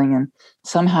and selling. And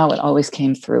somehow it always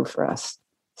came through for us.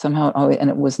 Somehow it always, and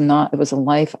it was a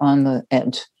life on the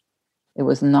edge. It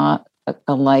was not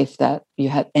a life that you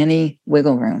had any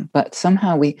wiggle room, but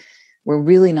somehow we were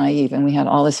really naive and we had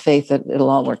all this faith that it'll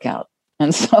all work out.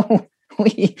 And so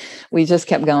we just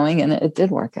kept going, and it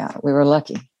did work out. We were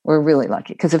lucky. We're really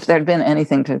lucky, because if there'd been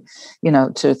anything to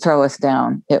throw us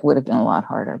down, it would have been a lot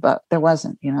harder. But there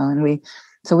wasn't, And we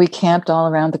camped all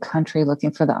around the country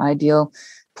looking for the ideal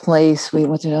place.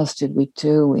 What else did we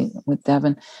do? With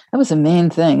Devin, that was the main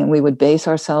thing, and we would base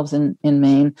ourselves in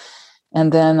Maine.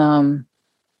 And then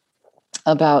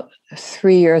about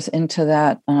 3 years into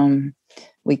that,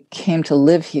 we came to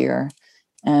live here,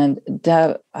 and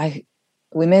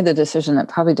we made the decision that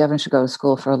probably Devin should go to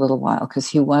school for a little while because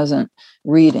he wasn't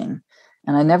reading.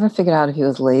 And I never figured out if he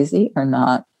was lazy or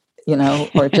not,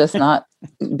 or just not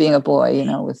being a boy,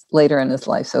 was later in his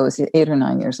life. So it was 8 or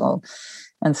 9 years old.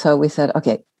 And so we said,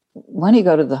 okay, why don't you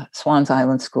go to the Swans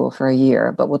Island School for a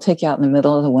year, but we'll take you out in the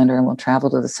middle of the winter and we'll travel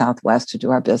to the Southwest to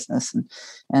do our business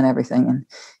and everything. And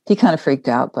he kind of freaked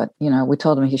out, but, we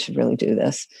told him he should really do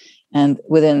this. And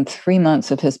within 3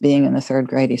 months of his being in the 3rd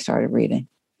grade, he started reading.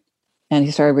 And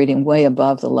he started reading way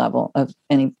above the level of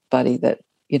anybody that,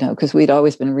 because we'd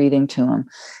always been reading to him.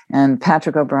 And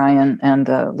Patrick O'Brian and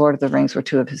Lord of the Rings were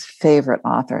 2 of his favorite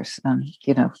authors. And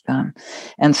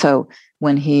so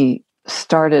when he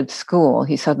started school,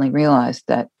 he suddenly realized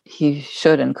that he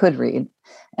should and could read.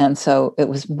 And so it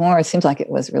seems like it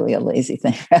was really a lazy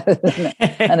thing rather than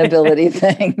an ability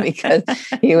thing, because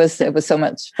it was so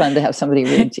much fun to have somebody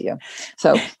read to you.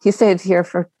 So he stayed here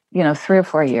for 3 or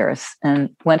 4 years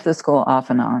and went to the school off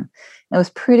and on. It was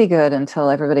pretty good until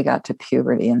everybody got to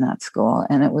puberty in that school.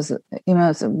 And it was, it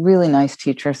was really nice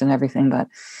teachers and everything, but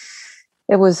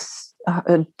it was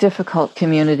a difficult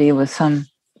community with some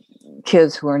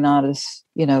kids who are not as,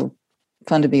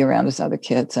 fun to be around as other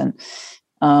kids. And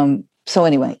so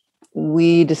anyway,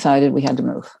 we decided we had to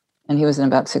move. And he was in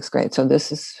about 6th grade. So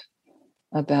this is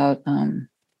about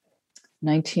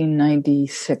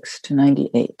 1996 to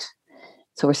 98.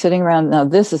 So we're sitting around. Now,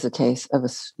 this is a case of a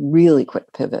really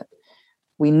quick pivot.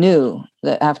 We knew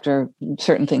that after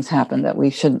certain things happened that we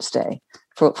shouldn't stay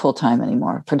for full time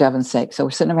anymore for Devin's sake. So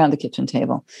we're sitting around the kitchen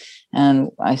table.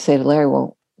 And I say to Larry,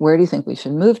 well, where do you think we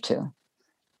should move to?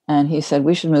 And he said,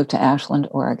 we should move to Ashland,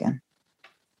 Oregon.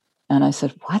 And I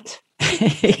said, what?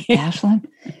 Ashland?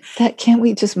 Can't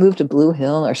we just move to Blue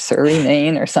Hill or Surrey,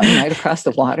 Maine, or something right across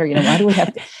the water? Why do we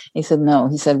have to? He said, no.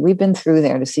 He said, we've been through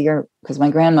there to see because my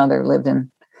grandmother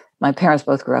my parents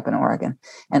both grew up in Oregon.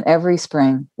 And every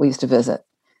spring we used to visit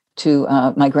to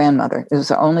my grandmother. It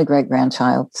was our only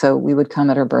great-grandchild. So we would come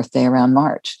at her birthday around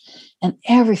March. And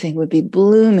everything would be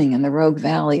blooming in the Rogue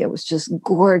Valley. It was just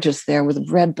gorgeous there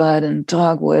with redbud and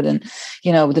dogwood. And,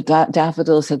 the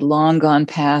daffodils had long gone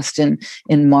past in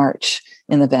March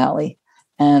in the valley.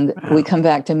 And wow. We come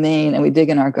back to Maine and we dig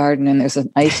in our garden and there's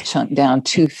an ice chunk down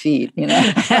 2 feet,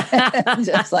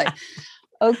 just like,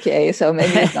 okay, so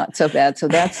maybe it's not so bad. So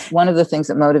that's one of the things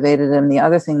that motivated him. The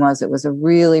other thing was it was a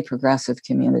really progressive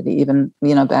community, even,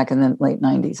 back in the late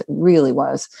 90s. It really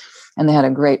was. And they had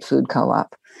a great food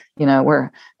co-op.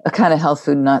 We're a kind of health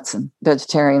food nuts and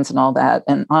vegetarians and all that.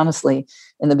 And honestly,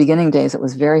 in the beginning days, it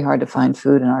was very hard to find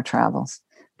food in our travels.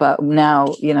 But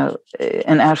now,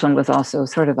 and Ashland was also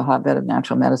sort of a hotbed of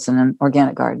natural medicine and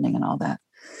organic gardening and all that.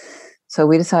 So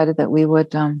we decided that we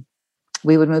would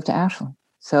move to Ashland.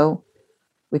 So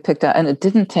we picked up, and it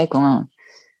didn't take long.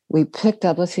 We picked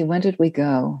up, let's see, when did we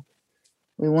go?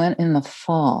 We went in the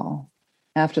fall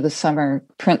after the summer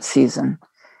print season.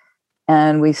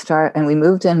 And we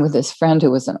moved in with this friend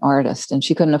who was an artist, and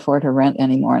she couldn't afford her rent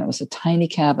anymore. And it was a tiny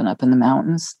cabin up in the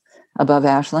mountains above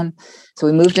Ashland. So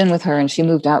we moved in with her and she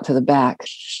moved out to the back,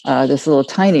 this little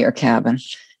tinier cabin.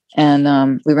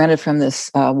 And we rented from this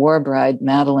war bride,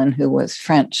 Madeline, who was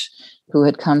French, who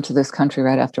had come to this country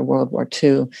right after World War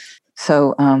II.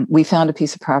 So we found a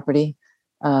piece of property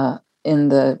in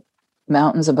the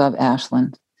mountains above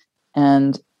Ashland.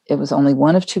 And it was only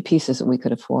one of 2 pieces that we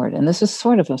could afford. And this is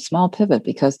sort of a small pivot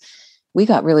because we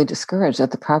got really discouraged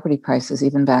at the property prices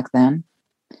even back then.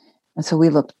 And so we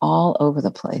looked all over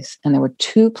the place. And there were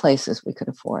 2 places we could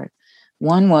afford.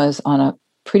 One was on a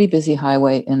pretty busy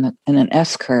highway in an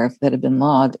S-curve that had been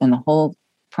logged, and the whole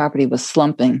property was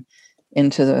slumping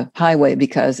into the highway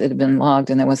because it had been logged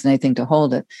and there wasn't anything to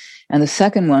hold it. And the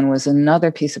second one was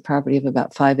another piece of property of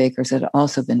about 5 acres that had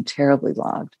also been terribly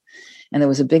logged. And there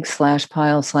was a big slash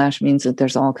pile. Slash means that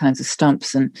there's all kinds of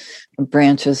stumps and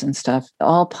branches and stuff,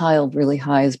 all piled really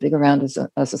high, as big around as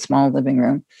a small living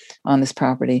room on this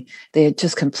property. They had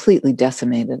just completely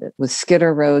decimated it with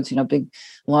skidder roads, big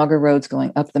logger roads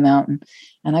going up the mountain.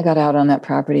 And I got out on that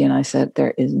property and I said,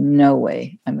 there is no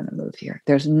way I'm going to move here.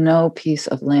 There's no piece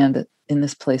of land in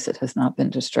this place that has not been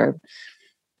disturbed.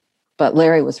 But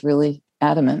Larry was really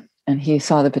adamant, and he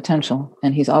saw the potential,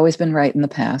 and he's always been right in the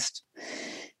past.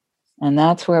 And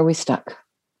that's where we stuck,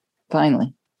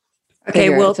 finally. Okay,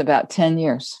 well, it's about 10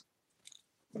 years.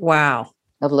 Wow.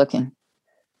 Of looking.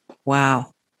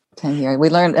 Wow. 10 years. We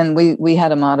learned, and we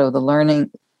had a motto, the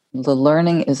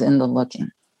learning is in the looking.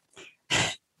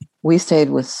 We stayed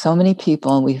with so many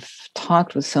people. We've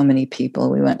talked with so many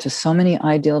people. We went to so many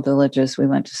ideal villages. We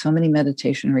went to so many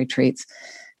meditation retreats,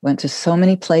 went to so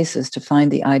many places to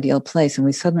find the ideal place. And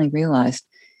we suddenly realized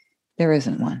there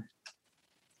isn't one.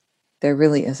 There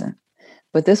really isn't.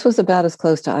 But this was about as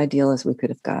close to ideal as we could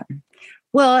have gotten.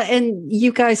 Well, and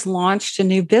you guys launched a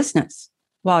new business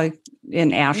while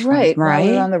in Ashland, right? While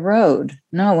we were on the road.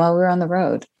 No, while we were on the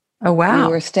road. Oh, wow.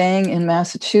 We were staying in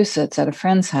Massachusetts at a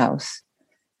friend's house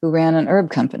who ran an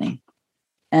herb company.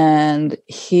 And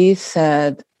he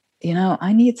said,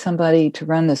 I need somebody to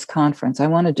run this conference. I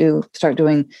want to start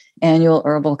doing annual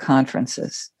herbal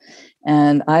conferences.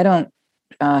 And I don't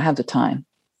have the time.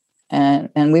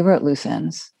 And we were at loose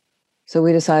ends. So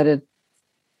we decided,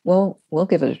 well, we'll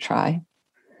give it a try.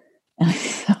 And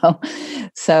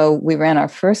so we ran our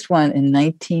first one in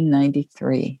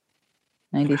 1993.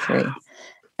 Wow.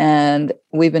 And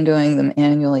we've been doing them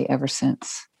annually ever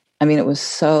since. I mean, it was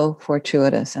so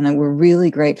fortuitous. And we're really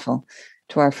grateful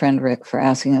to our friend Rick for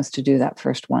asking us to do that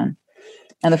first one.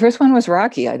 And the first one was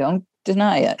rocky. I don't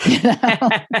deny it.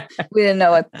 We didn't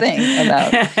know a thing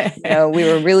about, we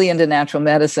were really into natural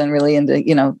medicine, really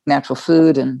into, natural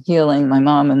food and healing. My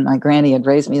mom and my granny had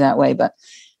raised me that way. But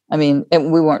I mean,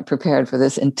 we weren't prepared for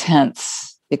this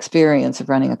intense experience of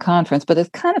running a conference, but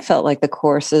it kind of felt like the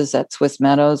courses at Swiss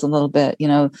Meadows a little bit,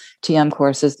 TM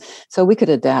courses. So we could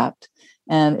adapt.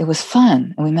 And it was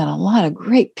fun. And we met a lot of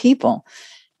great people.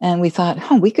 And we thought,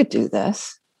 we could do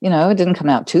this. It didn't come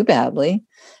out too badly.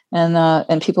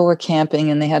 And people were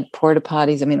camping and they had porta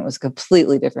potties. I mean, it was a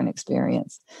completely different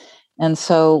experience. And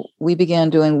so we began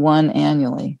doing one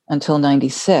annually until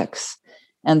 96.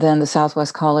 And then the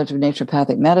Southwest College of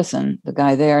Naturopathic Medicine, the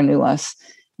guy there knew us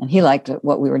and he liked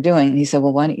what we were doing. And he said,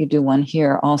 well, why don't you do one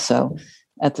here also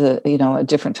at a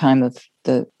different time of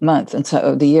the month and so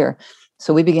of the year.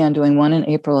 So we began doing one in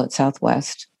April at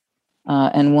Southwest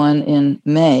and one in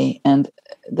May. And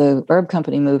the herb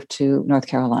company moved to North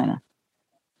Carolina.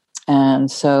 And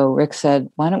so Rick said,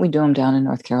 why don't we do them down in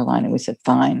North Carolina? We said,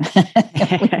 fine.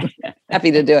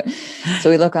 Happy to do it. So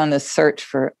we look on this search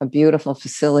for a beautiful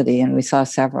facility and we saw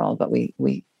several, but we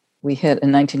hit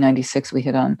in 1996, we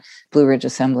hit on Blue Ridge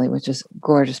Assembly, which is a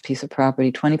gorgeous piece of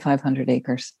property, 2,500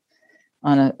 acres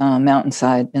on a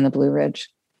mountainside in the Blue Ridge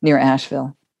near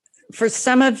Asheville. For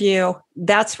some of you,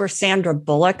 that's where Sandra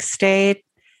Bullock stayed.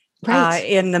 Right.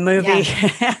 In the movie.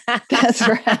 Yeah. That's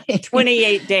right.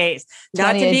 28 days.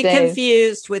 Not to be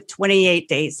confused with 28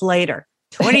 days later.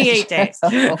 28 days.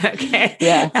 Okay.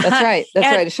 Yeah, that's right.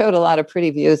 That's right. It showed a lot of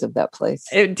pretty views of that place.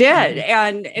 It did.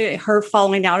 And her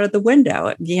falling out of the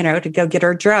window, to go get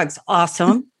her drugs.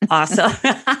 Awesome. Awesome.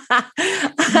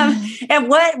 And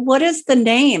what is the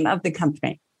name of the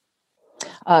company?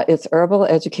 It's Herbal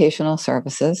Educational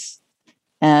Services.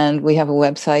 And we have a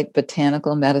website,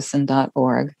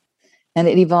 botanicalmedicine.org. And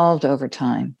it evolved over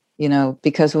time,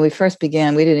 because when we first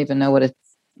began, we didn't even know what a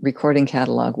recording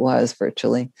catalog was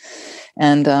virtually.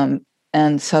 And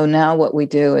so now what we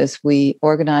do is we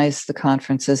organize the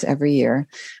conferences every year.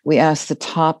 We ask the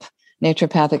top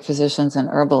naturopathic physicians and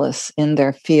herbalists in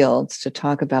their fields to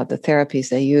talk about the therapies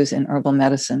they use in herbal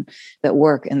medicine that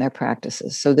work in their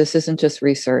practices. So this isn't just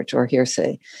research or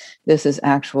hearsay. This is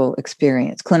actual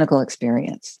experience, clinical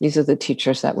experience. These are the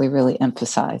teachers that we really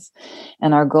emphasize.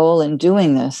 And our goal in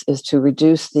doing this is to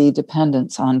reduce the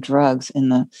dependence on drugs in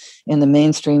the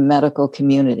mainstream medical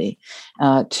community,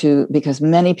 because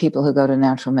many people who go to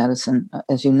natural medicine,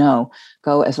 as you know,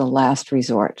 go as a last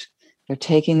resort. They're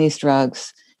taking these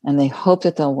drugs and they hope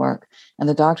that they'll work. And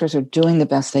the doctors are doing the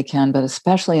best they can, but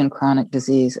especially in chronic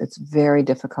disease, it's very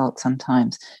difficult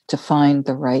sometimes to find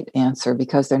the right answer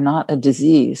because they're not a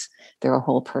disease, they're a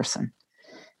whole person.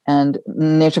 And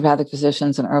naturopathic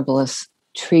physicians and herbalists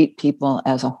treat people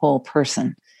as a whole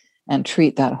person and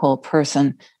treat that whole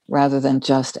person rather than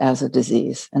just as a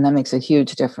disease. And that makes a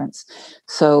huge difference.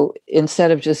 So instead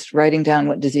of just writing down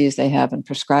what disease they have and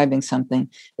prescribing something,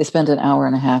 they spend an hour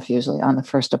and a half usually on the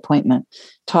first appointment,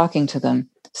 talking to them,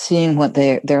 seeing what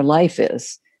their life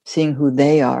is, seeing who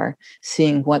they are,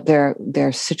 seeing what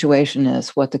their situation is,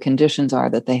 what the conditions are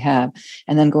that they have,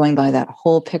 and then going by that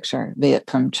whole picture, be it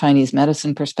from Chinese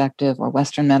medicine perspective or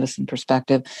Western medicine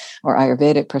perspective or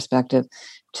Ayurvedic perspective,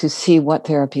 to see what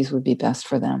therapies would be best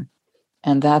for them.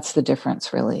 And that's the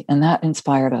difference, really. And that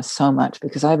inspired us so much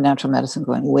because I have natural medicine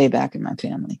going way back in my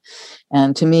family.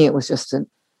 And to me, it was just a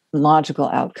logical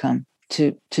outcome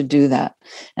to do that.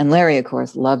 And Larry, of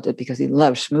course, loved it because he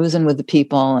loved schmoozing with the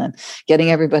people and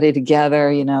getting everybody together,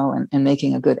 and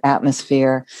making a good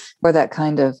atmosphere, or that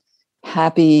kind of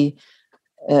happy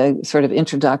sort of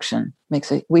introduction.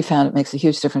 We found it makes a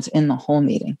huge difference in the whole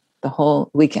meeting, the whole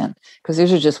weekend, because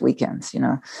these are just weekends,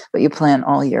 but you plan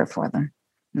all year for them.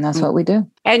 And that's what we do.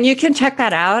 And you can check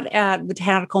that out at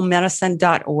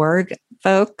botanicalmedicine.org,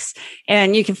 folks.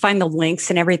 And you can find the links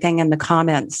and everything in the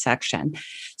comments section.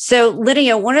 So,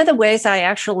 Lydia, one of the ways I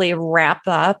actually wrap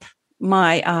up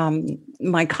my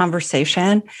my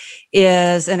conversation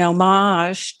is an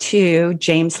homage to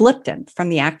James Lipton from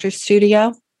the Actors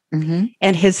Studio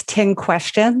and his 10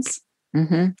 questions.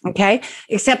 Okay.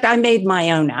 Except I made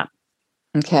my own up.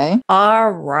 Okay.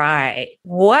 All right.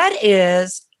 What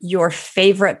is your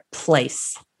favorite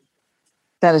place?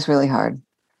 That is really hard.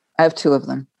 I have 2 of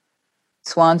them.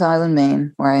 Swans Island,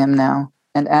 Maine, where I am now,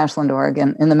 and Ashland,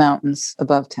 Oregon, in the mountains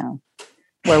above town,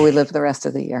 where we live the rest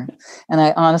of the year. And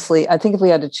I think if we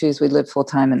had to choose, we'd live full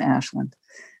time in Ashland.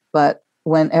 But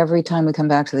every time we come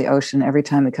back to the ocean, every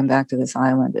time we come back to this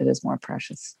island, it is more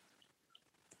precious.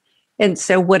 And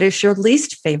so what is your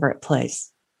least favorite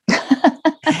place?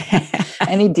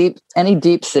 Any deep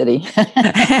city.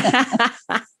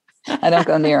 I don't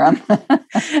go near them.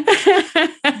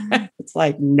 It's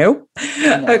like, nope.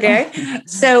 No. Okay.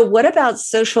 So what about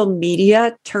social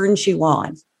media turns you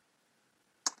on?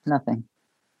 Nothing.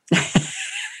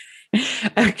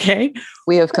 Okay.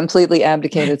 We have completely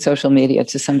abdicated social media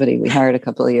to somebody we hired a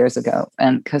couple of years ago.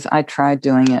 And because I tried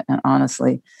doing it, and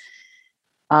honestly,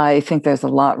 I think there's a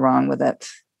lot wrong with it.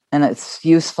 And it's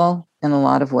useful in a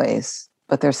lot of ways,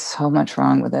 but there's so much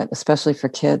wrong with it, especially for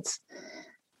kids.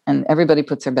 And everybody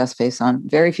puts their best face on.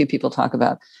 Very few people talk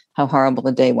about how horrible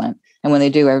the day went. And when they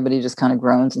do, everybody just kind of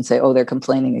groans and say, oh, they're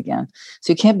complaining again.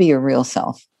 So you can't be your real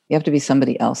self. You have to be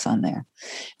somebody else on there.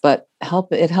 But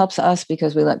it helps us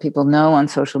because we let people know on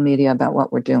social media about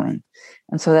what we're doing.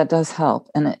 And so that does help.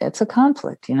 And it's a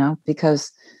conflict,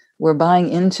 because we're buying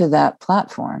into that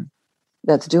platform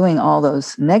that's doing all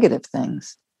those negative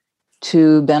things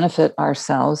to benefit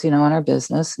ourselves, and our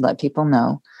business, let people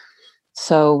know.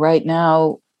 So right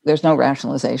now, there's no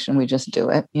rationalization. We just do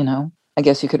it, I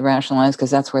guess you could rationalize because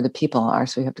that's where the people are.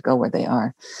 So you have to go where they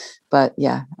are. But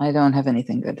yeah, I don't have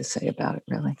anything good to say about it,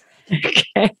 really.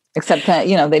 Okay. Except that,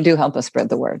 they do help us spread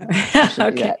the word.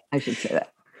 Okay. I should say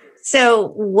that. So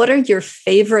what are your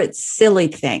favorite silly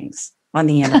things on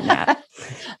the internet?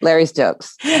 Larry's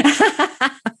jokes.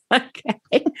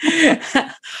 Okay.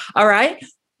 All right.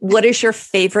 What is your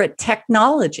favorite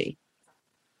technology?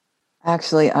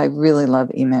 Actually, I really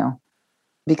love email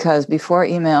because before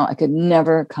email, I could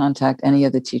never contact any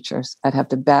of the teachers. I'd have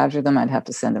to badger them. I'd have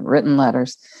to send them written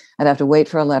letters. I'd have to wait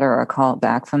for a letter or a call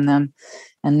back from them.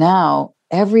 And now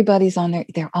everybody's on there.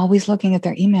 They're always looking at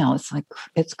their email.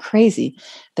 It's crazy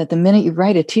that the minute you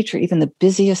write a teacher, even the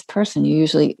busiest person, you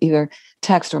usually either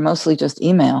text or mostly just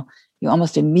email, you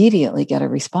almost immediately get a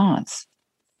response.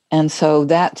 And so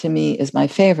that to me is my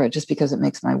favorite just because it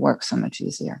makes my work so much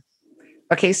easier.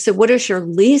 Okay, so what is your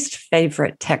least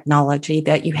favorite technology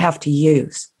that you have to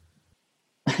use?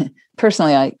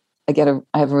 Personally, I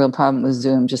have a real problem with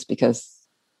Zoom just because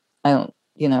I don't,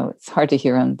 it's hard to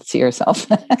hear and see yourself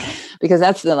because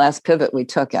that's the last pivot we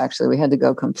took. Actually, we had to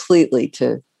go completely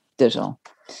to digital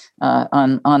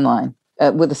online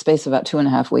with a space of about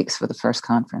 2.5 weeks for the first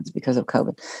conference because of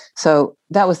COVID. So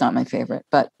that was not my favorite,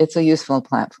 but it's a useful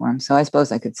platform. So I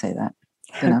suppose I could say that.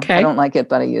 Okay. I don't like it,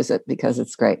 but I use it because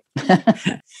it's great.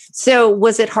 So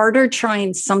was it harder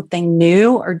trying something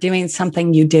new or doing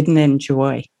something you didn't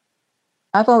enjoy?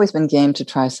 I've always been game to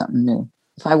try something new.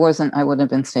 If I wasn't, I wouldn't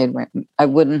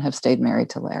have stayed married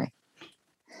to Larry.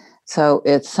 So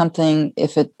it's something,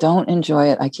 if I don't enjoy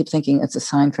it, I keep thinking it's a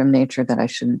sign from nature that I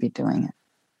shouldn't be doing it.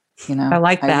 I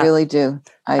like that. I really do.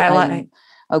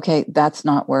 Okay, that's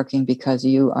not working because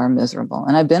you are miserable.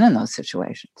 And I've been in those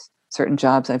situations. Certain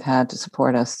jobs I've had to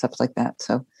support us, stuff like that.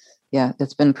 So yeah,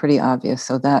 it's been pretty obvious.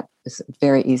 So that is a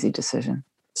very easy decision.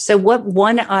 So what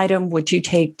one item would you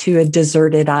take to a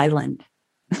deserted island?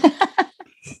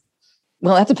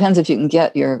 Well, that depends if you can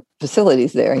get your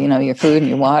facilities there, your food and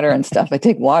your water and stuff. I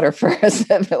take water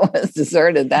first. If it was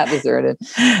deserted.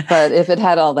 But if it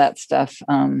had all that stuff,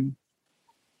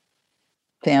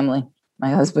 family, my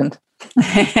husband.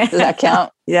 Does that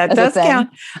count? Yeah, it does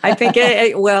count. I think,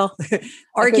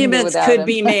 arguments could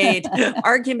be made.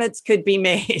 Arguments could be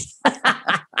made.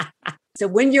 So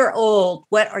when you're old,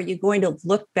 what are you going to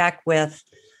look back with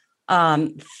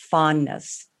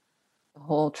fondness? The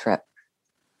whole trip.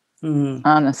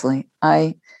 Honestly,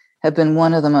 I have been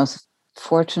one of the most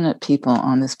fortunate people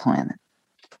on this planet.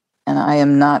 And I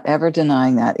am not ever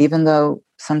denying that, even though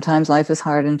sometimes life is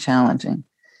hard and challenging.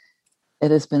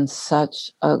 It has been such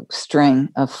a string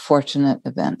of fortunate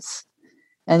events.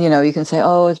 And, you can say,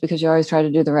 oh, it's because you always try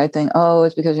to do the right thing. Oh,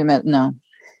 it's because no,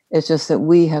 it's just that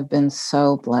we have been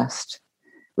so blessed.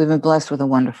 We've been blessed with a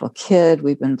wonderful kid.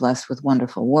 We've been blessed with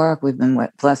wonderful work. We've been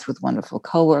blessed with wonderful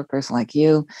coworkers like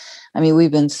you. I mean,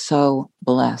 we've been so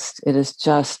blessed. It is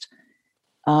just,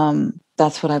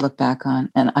 that's what I look back on.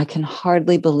 And I can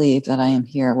hardly believe that I am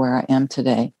here where I am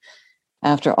today.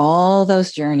 After all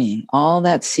those journeying, all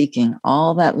that seeking,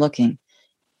 all that looking,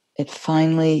 it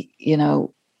finally,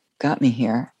 got me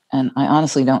here. And I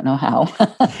honestly don't know how.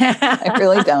 I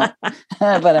really don't,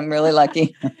 but I'm really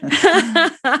lucky.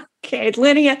 Okay,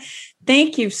 Lydia,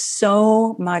 thank you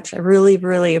so much. I really,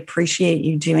 really appreciate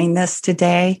you doing this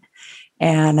today.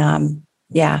 And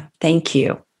thank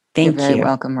you. You're very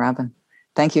welcome, Robin.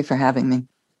 Thank you for having me.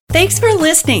 Thanks for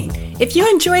listening. If you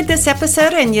enjoyed this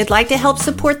episode and you'd like to help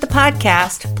support the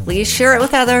podcast, please share it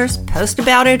with others, post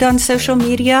about it on social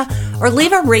media, or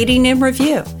leave a rating and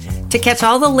review. To catch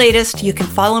all the latest, you can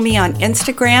follow me on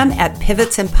Instagram at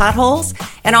Pivots and Potholes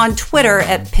and on Twitter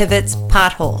at Pivots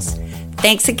Potholes.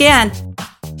 Thanks again.